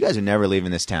myself, "You guys are never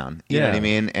leaving this town." You know what I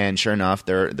mean? And sure enough,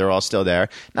 they're all still there.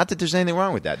 Not that there's anything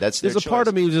wrong with that. There's a part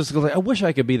of me who just goes like, I wish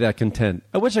I could be that content.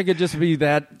 I wish I could just be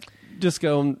that. Just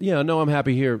go, no, I'm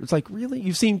happy here. It's like, really?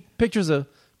 You've seen pictures of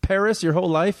Paris your whole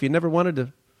life? You never wanted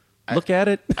to look at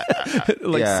it,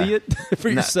 see it for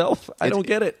yourself. I don't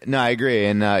get it. No, I agree,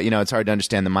 and it's hard to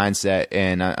understand the mindset,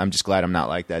 and I'm just glad I'm not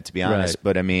like that, to be honest. Right.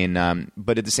 But I mean,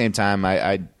 but at the same time,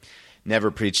 I never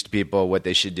preach to people what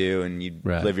they should do, and you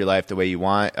live your life the way you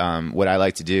want. What I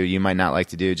like to do, you might not like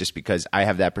to do, just because I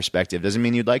have that perspective doesn't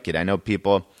mean you'd like it. I know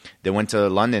people that went to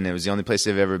London; it was the only place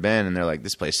they've ever been, and they're like,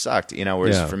 "This place sucked,"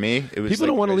 Whereas for me, it was people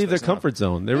don't want to leave their comfort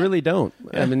zone. They really don't.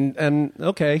 Yeah. I mean, and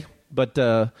okay. But,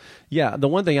 the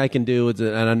one thing I can do, is,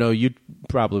 and I know you'd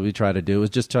probably try to do, is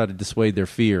just try to dissuade their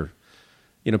fear.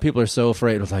 People are so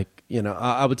afraid of like,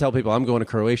 I would tell people I'm going to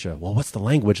Croatia. Well, what's the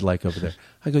language like over there?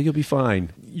 I go, you'll be fine.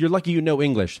 You're lucky you know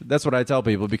English. That's what I tell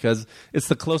people because it's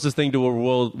the closest thing to a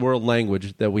world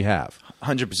language that we have.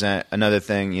 100%. Another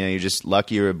thing, you're just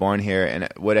lucky you were born here. And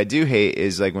what I do hate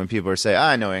is like when people say,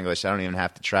 I know English, I don't even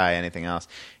have to try anything else.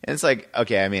 And it's like,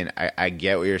 okay, I mean, I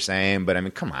get what you're saying, but I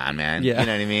mean, come on, man. Yeah. You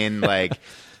know what I mean? Like,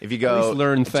 if you go, at least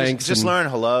learn thanks. Just learn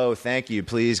hello, thank you,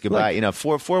 please, goodbye.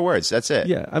 Four words. That's it.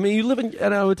 Yeah. I mean,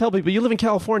 and I would tell people, you live in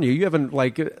California. You haven't,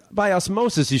 by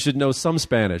osmosis, you should know some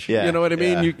Spanish. Yeah. You know what I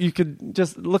mean? Yeah. You could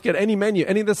just look at any menu,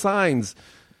 any of the signs.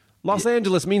 Los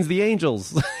Angeles means the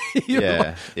angels.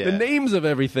 The names of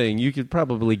everything you could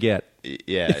probably get.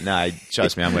 Yeah. No,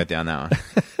 trust me, I'm with you on that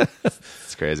one.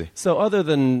 It's crazy. So other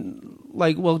than,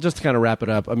 just to kind of wrap it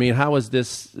up, I mean, how has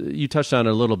this, you touched on it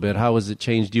a little bit, how has it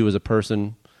changed you as a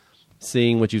person?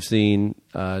 Seeing what you've seen,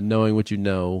 knowing what you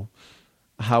know,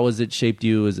 how has it shaped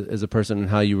you as a person and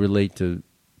how you relate to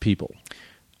people?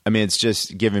 I mean, it's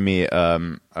just given me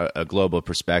a global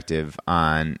perspective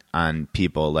on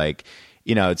people.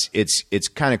 It's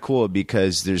kind of cool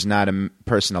because there's not a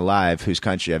person alive whose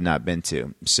country I've not been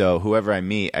to. So whoever I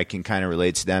meet, I can kind of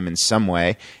relate to them in some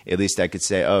way. At least I could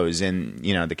say, oh, it was in,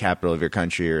 the capital of your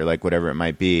country or whatever it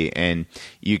might be. And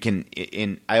you can,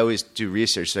 I always do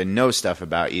research, so I know stuff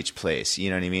about each place. You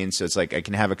know what I mean? So it's like I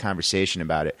can have a conversation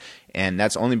about it. And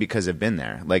that's only because I've been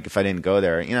there. Like if I didn't go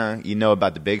there, you know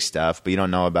about the big stuff, but you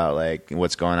don't know about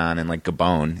what's going on in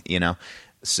Gabon,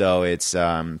 So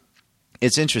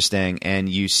it's interesting, and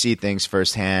you see things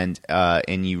firsthand,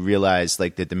 and you realize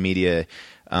that the media,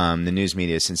 the news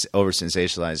media, over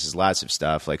sensationalizes lots of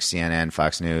stuff, like CNN,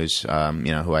 Fox News,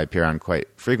 who I appear on quite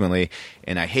frequently,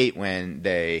 and I hate when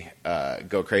they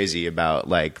go crazy about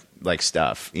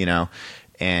stuff,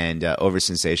 and over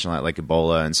sensationalize like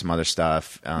Ebola and some other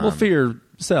stuff. Fear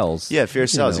sells. Yeah, fear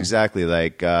sells exactly.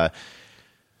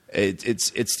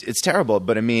 It's terrible,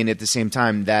 but I mean, at the same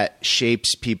time, that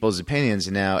shapes people's opinions,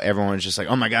 and now everyone's just like,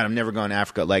 "Oh my God, I'm never going to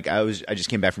Africa." I just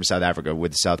came back from South Africa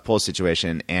with the South Pole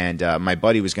situation, and my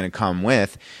buddy was going to come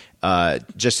with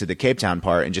just to the Cape Town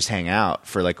part and just hang out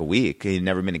for a week. He'd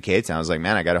never been to Cape Town. I was like,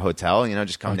 "Man, I got a hotel,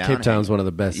 just come down." Cape Town's one of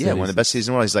the best. Yeah, one of the best cities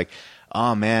in the world. He's like,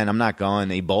 "Oh man, I'm not going.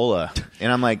 Ebola," and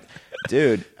I'm like,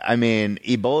 "Dude, I mean,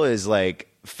 Ebola is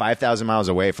 5,000 miles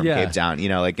away from Cape Town,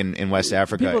 in West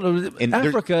Africa.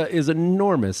 Africa is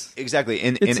enormous. Exactly.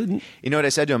 And you know what I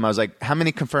said to him? I was like, how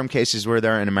many confirmed cases were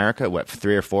there in America? What,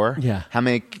 3 or 4? Yeah. How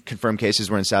many confirmed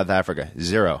cases were in South Africa?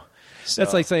 0. So,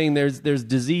 that's like saying there's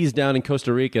disease down in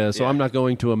Costa Rica, so I'm not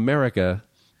going to America.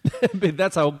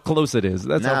 That's how close it is.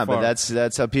 That's how far. But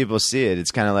that's how people see it. It's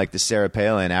kind of like the Sarah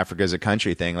Palin Africa's a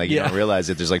country thing. You don't realize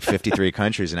that there's 53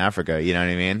 countries in Africa. You know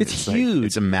what I mean? It's huge.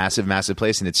 It's a massive, massive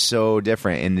place, and it's so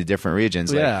different in the different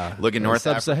regions. Look at North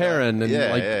Sub-Saharan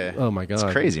and oh my God,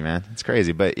 it's crazy, man. It's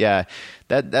crazy. But yeah,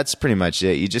 that's pretty much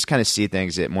it. You just kind of see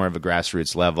things at more of a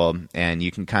grassroots level, and you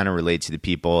can kind of relate to the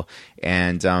people.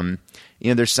 And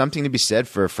there's something to be said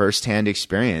for a firsthand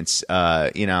experience.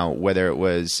 Whether it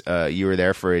was you were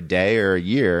there for a day or a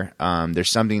year,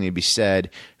 there's something to be said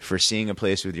for seeing a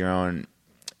place with your own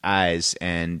eyes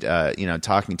and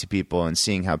talking to people and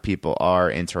seeing how people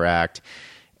interact,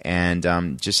 and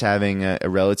just having a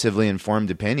relatively informed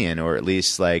opinion, or at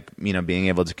least being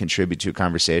able to contribute to a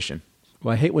conversation.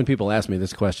 Well, I hate when people ask me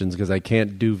these questions because I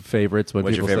can't do favorites. When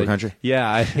What's people your favorite say, country? Yeah,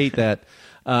 I hate that.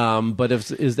 But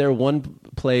is there one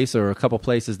place or a couple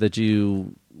places that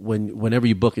whenever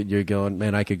you book it, you're going,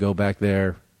 man, I could go back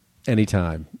there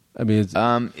anytime? I mean,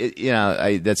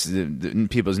 that's the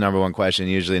people's number one question.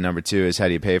 Usually, number 2 is how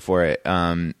do you pay for it?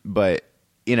 But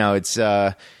it's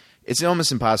an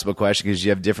almost impossible question because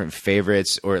you have different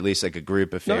favorites, or at least a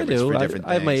group of favorites for different things.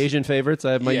 I have my Asian favorites.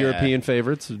 I have my European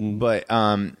favorites. But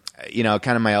kind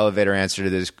of my elevator answer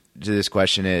to this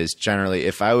question is generally,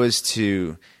 if I was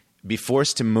to be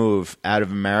forced to move out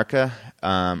of America,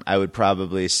 I would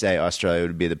probably say Australia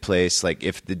would be the place.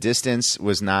 If the distance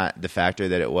was not the factor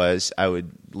that it was, I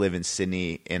would live in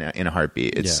Sydney in a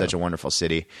heartbeat. It's such a wonderful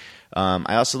city.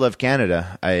 I also love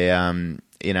Canada.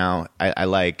 I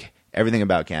like everything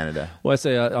about Canada. Well, I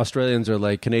say Australians are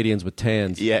like Canadians with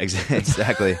tans. Yeah,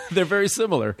 exactly. They're very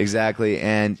similar. Exactly.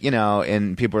 And,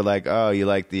 and people are like, oh, you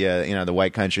like the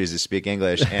white countries that speak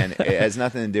English. And it has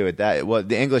nothing to do with that. Well,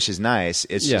 the English is nice.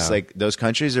 It's just those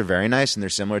countries are very nice and they're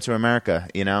similar to America,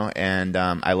 and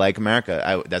I like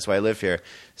America. That's why I live here.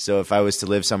 So if I was to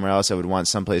live somewhere else, I would want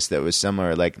someplace that was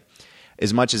similar.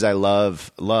 As much as I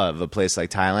love a place like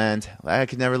Thailand, I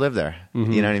could never live there.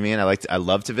 Mm-hmm. You know what I mean? I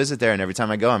love to visit there, and every time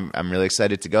I go, I'm really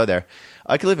excited to go there.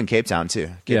 I could live in Cape Town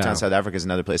too. Cape Town, South Africa is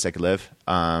another place I could live.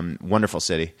 Wonderful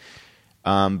city.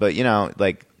 But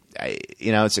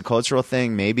it's a cultural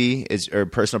thing, maybe, or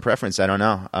personal preference. I don't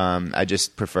know. I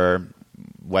just prefer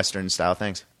Western style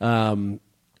things.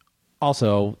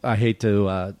 Also, I hate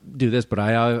to do this, but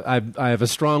I have a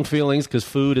strong feelings because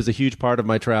food is a huge part of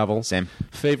my travel. Same.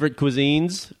 Favorite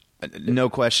cuisines? No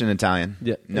question, Italian.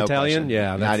 Yeah, no Italian. question.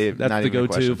 Yeah, that's not the even a go-to.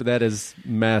 question. That is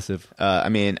massive. I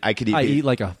mean, I could eat. I eat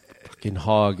like a fucking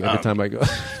hog every time I go.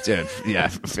 Dude, yeah,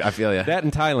 I feel you. That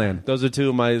and Thailand. Those are two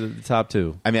of my top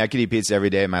two. I mean, I could eat pizza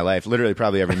every day of my life. Literally,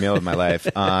 probably every meal of my life.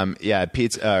 Yeah,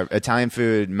 pizza, Italian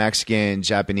food, Mexican,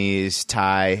 Japanese,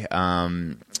 Thai,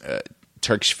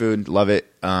 Turkish food. Love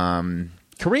it.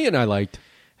 Korean, I liked.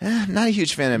 Not a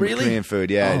huge fan of Really? Korean food.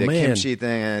 Yeah, Oh, the man. kimchi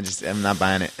thing. I'm not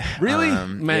buying it. Really?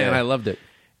 Man, yeah. I loved it.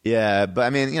 Yeah, but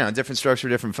I mean, different strokes for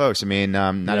different folks. I mean,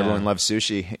 not everyone loves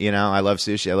sushi. I love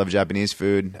sushi. I love Japanese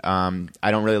food.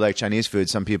 I don't really like Chinese food.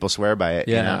 Some people swear by it.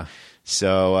 Yeah.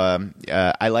 So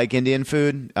I like Indian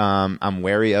food. I'm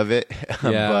wary of it,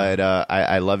 but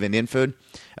I love Indian food.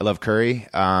 I love curry.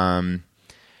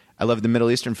 I love the Middle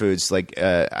Eastern foods. Like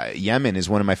Yemen is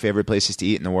one of my favorite places to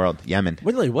eat in the world. Yemen.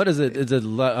 Really? What is it? Is it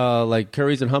like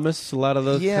curries and hummus? A lot of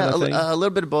those Yeah, kind of things? a little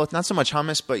bit of both. Not so much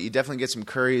hummus, but you definitely get some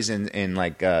curries and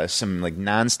like some like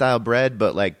naan-style bread,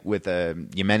 but like with a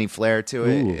Yemeni flair to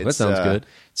it. Ooh, that sounds good.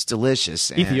 It's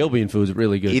delicious. And Ethiopian food is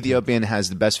really good. Ethiopian has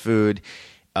the best food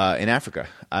in Africa.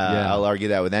 Yeah. I'll argue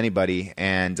that with anybody.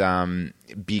 And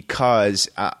because,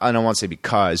 I don't want to say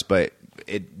because, but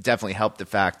it definitely helped the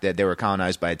fact that they were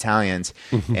colonized by Italians.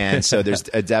 And so there's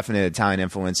a definite Italian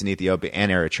influence in Ethiopia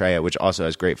and Eritrea, which also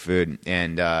has great food.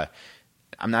 And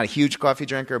I'm not a huge coffee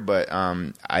drinker, but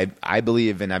I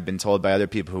believe, and I've been told by other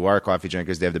people who are coffee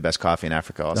drinkers, they have the best coffee in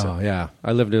Africa also. Oh, yeah.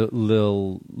 I lived in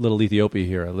little Ethiopia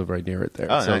here. I live right near it there.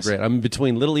 Oh, It's so nice. great. I'm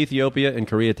between Little Ethiopia and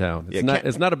Koreatown.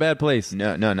 It's not a bad place.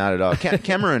 No, not at all.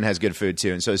 Cameroon has good food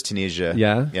too, and so does Tunisia.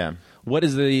 Yeah? Yeah. What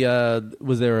is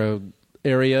was there a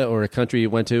area or a country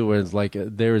you went to where it's like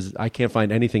I can't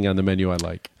find anything on the menu I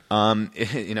like?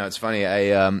 It's funny.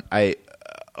 I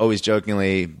always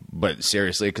jokingly, but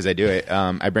seriously, because I do it.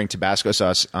 I bring Tabasco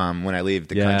sauce when I leave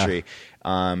the country,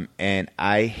 and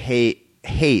I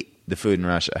hate the food in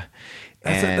Russia.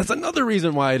 That's another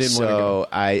reason why I didn't want to go.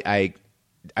 So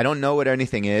I don't know what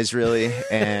anything is really,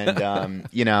 and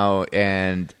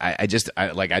and I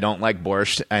don't like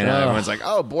borscht. I know everyone's like,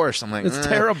 oh, borscht. I'm like, It's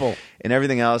terrible. And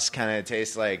everything else kind of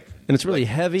tastes like, And it's really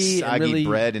heavy soggy and really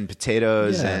bread and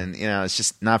potatoes, Yeah. and it's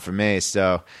just not for me.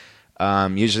 So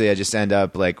usually I just end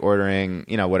up like ordering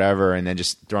whatever, and then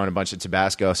just throwing a bunch of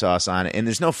Tabasco sauce on it, and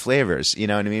there's no flavors. You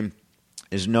know what I mean?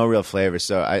 There's no real flavor.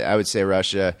 So I would say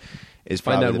Russia is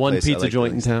find probably that the one place I pizza like joint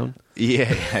the in least. town.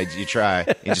 Yeah, you try.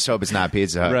 You just hope it's not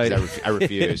Pizza Hut. 'Cause Right. I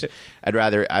refuse. I'd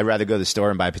rather go to the store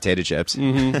and buy potato chips.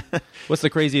 What's the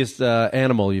craziest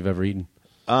animal you've ever eaten?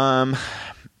 I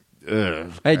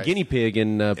had guinea pig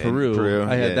in Peru. Peru,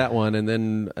 I had yeah. that one, and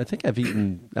then I think I've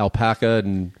eaten alpaca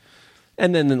and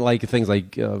then like things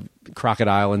like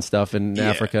crocodile and stuff in Yeah.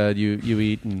 Africa. You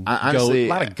eat and Honestly,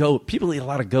 goat. A lot of goat. People eat a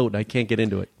lot of goat. And I can't get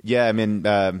into it. Yeah, I mean,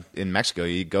 in Mexico,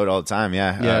 you eat goat all the time.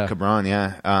 Yeah, Yeah. cabron.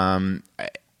 Yeah,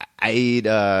 I eat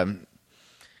a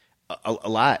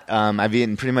lot. I've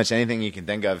eaten pretty much anything you can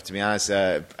think of. To be honest,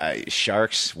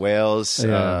 sharks, whales,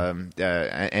 Yeah.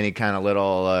 any kind of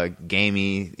little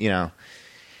gamey.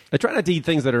 I try not to eat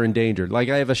things that are endangered. Like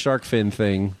I have a shark fin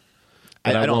thing.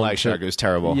 I that don't won't like shark. fit. It was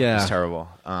terrible. Yeah. It was terrible.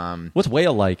 What's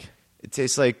whale like? It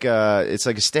tastes like it's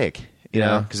like a steak,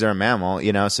 Yeah. because they're a mammal,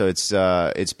 so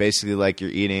it's basically like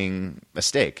you're eating a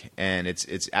steak, and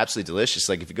it's absolutely delicious.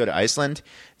 Like if you go to Iceland,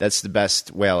 that's the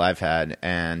best whale I've had,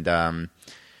 and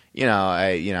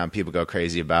people go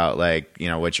crazy about like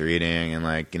what you're eating and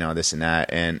like this and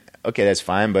that, and okay, that's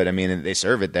fine, but I mean they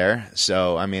serve it there,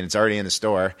 so I mean it's already in the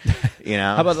store,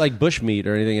 How about like bushmeat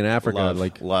or anything in Africa?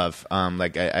 Love.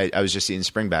 Like I was just eating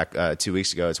springback 2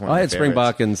 weeks ago. It's one of I my had favorites.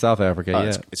 springbok in South Africa. Oh,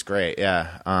 Yeah. it's great.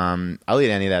 Yeah. I'll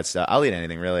eat any of that stuff. I'll eat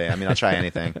anything really. I mean, I'll try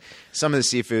anything. Some of the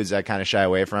seafoods I kind of shy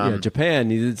away from. Yeah,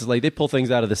 Japan. It's like they pull things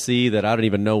out of the sea that I don't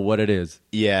even know what it is.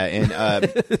 Yeah,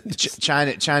 and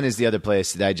China is the other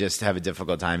place that I just have a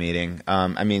difficult time eating.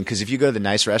 I mean, because if you go to the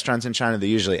nice restaurants in China, they're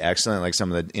usually excellent. Like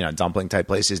some of the dumpling type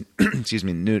places, excuse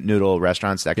me, noodle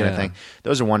restaurants, that kind of Yeah. thing.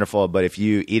 Those are wonderful. But if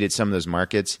you eat at some of those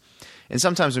markets, and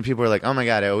sometimes when people are like, "Oh my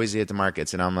god, I always eat at the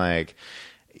markets," and I'm like,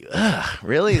 ugh,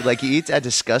 really? Like you eat that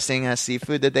disgusting ass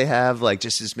seafood that they have, like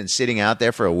just has been sitting out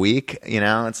there for a week.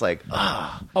 It's like,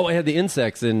 ugh. Oh, I had the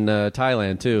insects in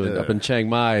Thailand too, up in Chiang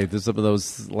Mai. There's some of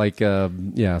those, like,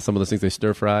 some of those things they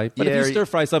stir fry. But if Yeah, you stir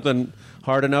fry something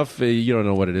hard enough, you don't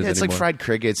know what it is Yeah, it's anymore. like fried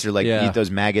crickets or like Yeah. eat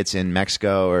those maggots in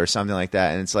Mexico or something like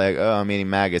that. And it's like, oh, I'm eating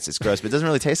maggots. It's gross, but it doesn't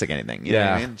really taste like anything. You know what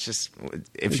I mean? It's just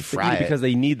if you They fry eat it it. because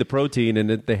they need the protein and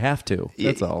they have to.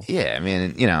 That's all. Yeah, I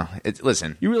mean,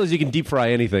 listen. You realize you can deep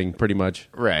fry anything pretty much.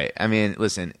 Right. I mean,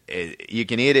 listen, you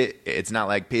can eat it. It's not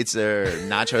like pizza or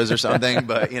nachos or something,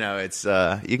 but, it's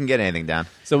you can get anything down.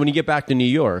 So when you get back to New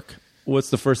York,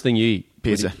 what's the first thing you eat?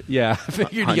 Pizza. Yeah, I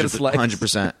figured you get a slice.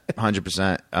 100%.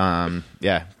 100%.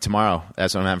 Yeah, tomorrow,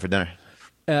 that's what I'm having for dinner.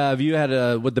 Have you had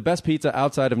what the best pizza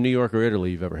outside of New York or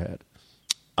Italy you've ever had?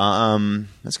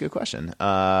 That's a good question.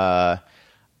 I'll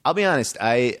be honest.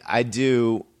 I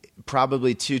do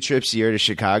probably 2 trips a year to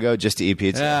Chicago just to eat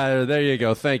pizza. There you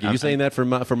go. Thank you. You saying that for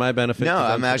my benefit? No,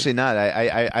 'Cause I'm actually not.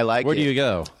 I like Where it. do you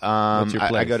go? What's your I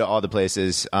place? go to all the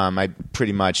places. I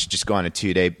pretty much just go on a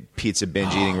 2-day pizza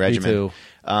binge eating regimen. too.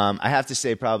 I have to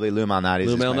say probably Lou Malnati's.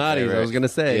 Lou is my Malnati's, favorite. I was gonna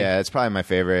say. Yeah, it's probably my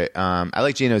favorite. I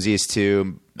like Gino's East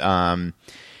too.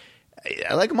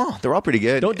 I like them all. They're all pretty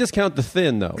good. Don't discount the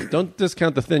thin though. Don't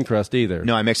discount the thin crust either.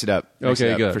 No, I mix it up.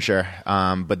 Okay, good. For sure.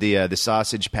 But the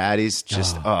sausage patties,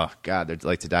 just oh god, they're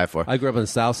like to die for. I grew up on the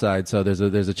South Side, so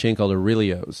there's a chain called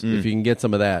Aurelio's. If you can get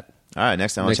some of that, All right,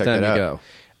 next time I'll next check time that you out.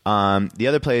 go. The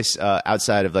other place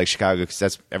outside of like Chicago, because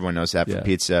that's everyone knows that for Yeah.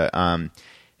 pizza.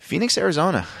 Phoenix,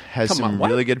 Arizona has Come on, some what?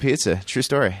 really good pizza. True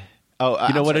story. Oh,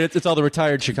 You know I'm what? sorry. It's all the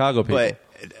retired Chicago people. But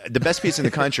the best pizza in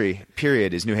the country,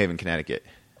 period, is New Haven, Connecticut.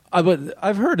 But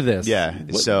I've heard of this. Yeah,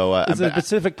 What- so, is it a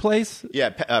specific place?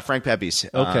 Yeah, Frank Pepe's.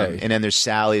 Okay. And then there's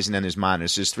Sally's, and then there's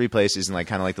Modern's. There's 3 places in like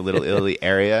kind of like the Little Italy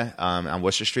area on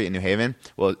Worcester Street in New Haven.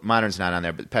 Well, Modern's not on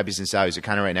there, but Pepe's and Sally's are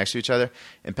kind of right next to each other.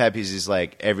 And Pepe's is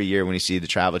like every year when you see the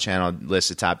Travel Channel list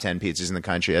the top 10 pizzas in the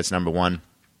country, that's number 1.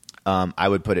 I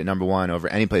would put it number 1 over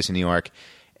any place in New York.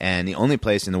 And the only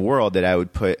place in the world that I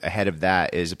would put ahead of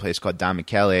that is a place called Don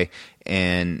Michele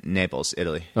in Naples,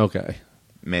 Italy. Okay.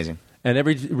 Amazing. And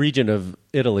every region of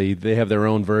Italy, they have their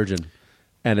own version,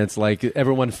 and it's like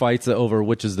everyone fights over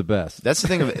which is the best. That's the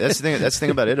thing. That's the thing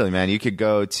about Italy, man. You can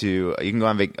go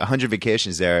on 100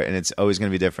 vacations there, and it's always going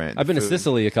to be different. I've been to Food,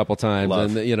 Sicily a couple times,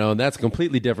 Love. and that's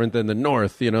completely different than the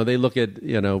north. They look at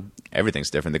everything's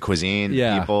different. The cuisine,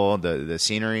 Yeah. people, the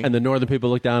scenery. and the northern people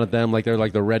look down at them like they're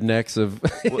like the rednecks of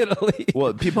Italy.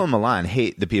 Well, people in Milan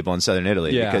hate the people in southern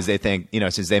Italy Yeah. because they think,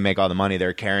 since they make all the money,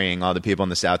 they're carrying all the people in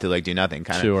the south who like do nothing.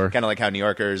 Kind Sure. of like how New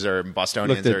Yorkers or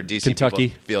Bostonians Looked at or DC Kentucky.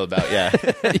 people feel about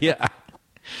Yeah.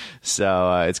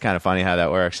 So it's kind of funny how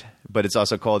that works. But it's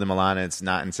also cold in Milan and it's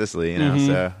not in Sicily,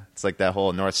 So it's like that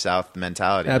whole north-south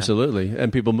mentality. man. Absolutely,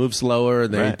 and people move slower.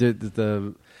 And they Right.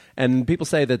 did and people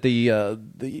say that the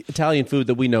Italian food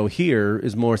that we know here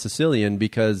is more Sicilian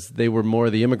because they were more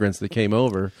the immigrants that came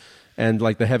over, and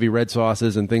like the heavy red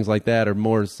sauces and things like that are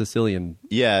more Sicilian.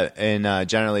 Yeah, and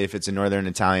generally, if it's a northern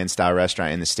Italian style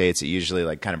restaurant in the States, it usually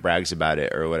like kind of brags about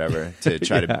it or whatever to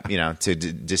try Yeah. to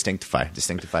distinctify.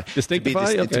 Distinctify?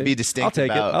 To be distinct. I'll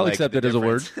take about, it. I'll like, accept the it as a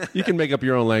word. difference. You can make up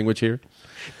your own language here.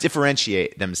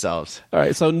 Differentiate themselves. All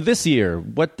right. So this year,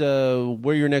 where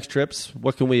are your next trips?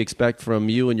 What can we expect from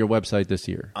you and your website this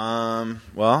year?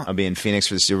 Well, I'll be in Phoenix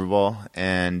for the Super Bowl,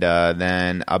 and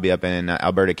then I'll be up in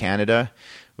Alberta, Canada,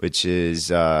 which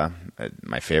is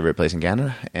my favorite place in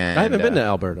Canada. And I haven't been to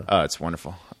Alberta. Oh, it's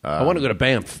wonderful. I want to go to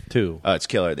Banff too. Oh, it's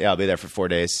killer. Yeah, I'll be there for 4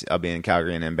 days. I'll be in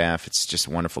Calgary and in Banff. It's just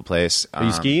a wonderful place. Are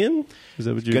you skiing? Is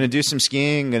that what you're Going to do some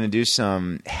skiing. Going to do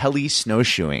some heli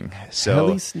snowshoeing. So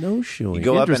heli snowshoeing? you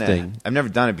go up in Interesting. I've never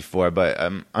done it before, but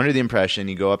I'm under the impression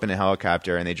you go up in a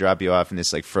helicopter and they drop you off in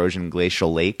this like frozen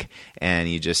glacial lake, and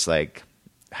you just like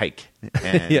hike.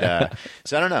 And, Yeah.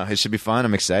 so I don't know. It should be fun.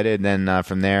 I'm excited. And then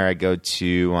from there, I go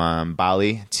to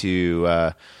Bali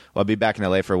to. I'll be back in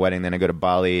LA for a wedding. Then I go to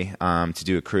Bali to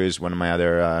do a cruise. One of my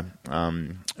other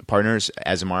partners,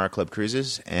 Azamara Club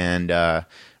Cruises, and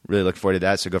really look forward to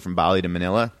that. So I go from Bali to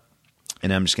Manila,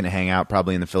 and I'm just going to hang out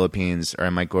probably in the Philippines, or I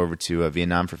might go over to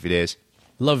Vietnam for a few days.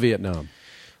 Love Vietnam.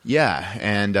 Yeah,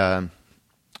 and and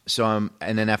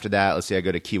then after that, let's see, I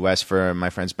go to Key West for my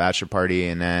friend's bachelor party,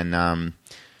 and then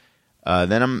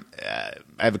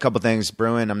I have a couple things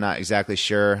brewing. I'm not exactly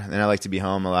sure. And I like to be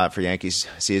home a lot for Yankees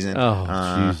season. Oh,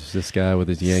 jeez, this guy with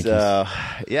his Yankees. So,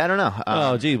 yeah, I don't know.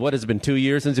 Oh, gee, what has it been 2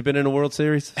 years since you've been in a World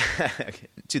Series?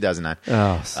 2009.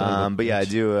 Oh, son of a but yeah, I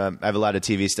do. I have a lot of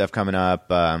TV stuff coming up.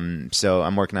 So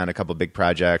I'm working on a couple big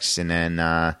projects, and then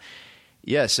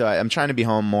so I'm trying to be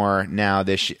home more now.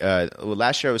 Last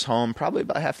year I was home probably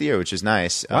about half the year, which is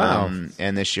nice. Wow.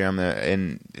 And this year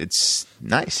and it's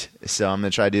nice. So I'm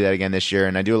gonna try to do that again this year.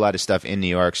 And I do a lot of stuff in New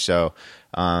York, so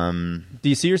Do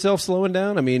you see yourself slowing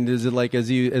down? I mean, is it like as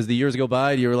the years go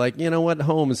by, you're like, you know what,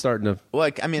 home is starting to.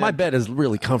 Well, I mean, my bed is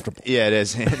really comfortable. Yeah, it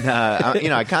is. And,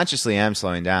 I consciously am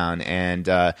slowing down, and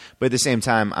but at the same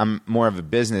time, I'm more of a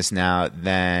business now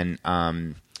than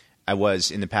I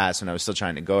was in the past when I was still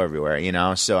trying to go everywhere.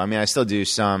 So I mean, I still do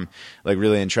some like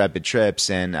really intrepid trips,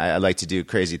 and I like to do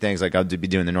crazy things. Like I'll be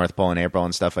doing the North Pole in April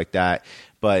and stuff like that.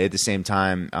 But at the same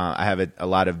time, I have a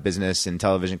lot of business and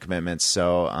television commitments,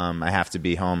 so I have to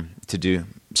be home to do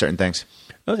certain things.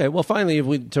 Okay, well,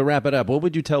 finally, to wrap it up, what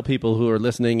would you tell people who are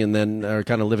listening and then are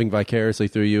kind of living vicariously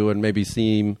through you and maybe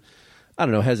seem, I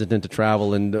don't know, hesitant to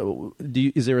travel? And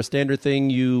is there a standard thing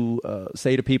you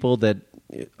say to people that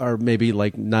are maybe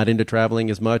like not into traveling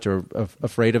as much or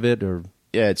afraid of it? Or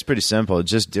yeah, it's pretty simple.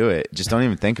 Just do it. Just don't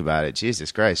even think about it.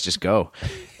 Jesus Christ, just go.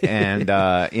 And,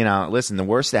 listen, the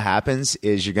worst that happens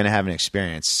is you're going to have an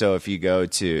experience. So if you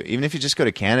even if you just go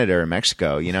to Canada or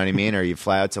Mexico, you know what I mean? Or you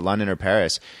fly out to London or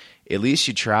Paris, at least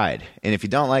you tried. And if you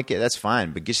don't like it, that's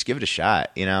fine, but just give it a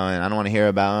shot, and I don't want to hear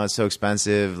about, it's so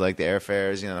expensive, like the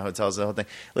airfares, the hotels, the whole thing.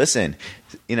 Listen,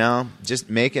 just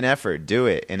make an effort, do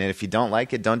it. And if you don't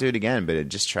like it, don't do it again, but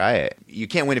just try it. You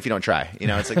can't win if you don't try.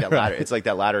 It's like that lottery. It's like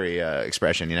that lottery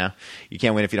expression, You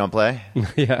can't win if you don't play.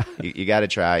 Yeah. You got to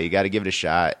try. You got to give it a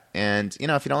shot. And, if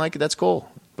you don't like it, that's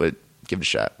cool, but give it a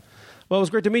shot. Well, it was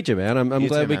great to meet you, man. I'm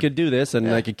glad we could do this, and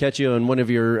I could catch you on one of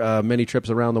your many trips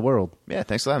around the world. Yeah,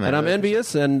 thanks a lot, man. And I'm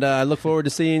envious, and I look forward to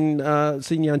seeing you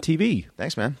on TV.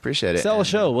 Thanks, man. Appreciate it. Sell a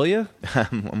show, will you?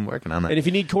 I'm working on that. And if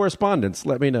you need correspondence,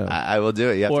 let me know. I will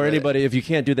do it. Or anybody, if you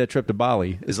can't do that trip to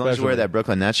Bali. As long as you wear that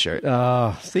Brooklyn Nets shirt.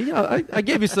 See, I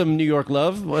gave you some New York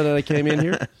love when I came in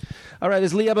here. All right,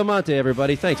 it's Lee Abamonte,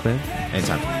 everybody. Thanks, man.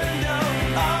 Anytime.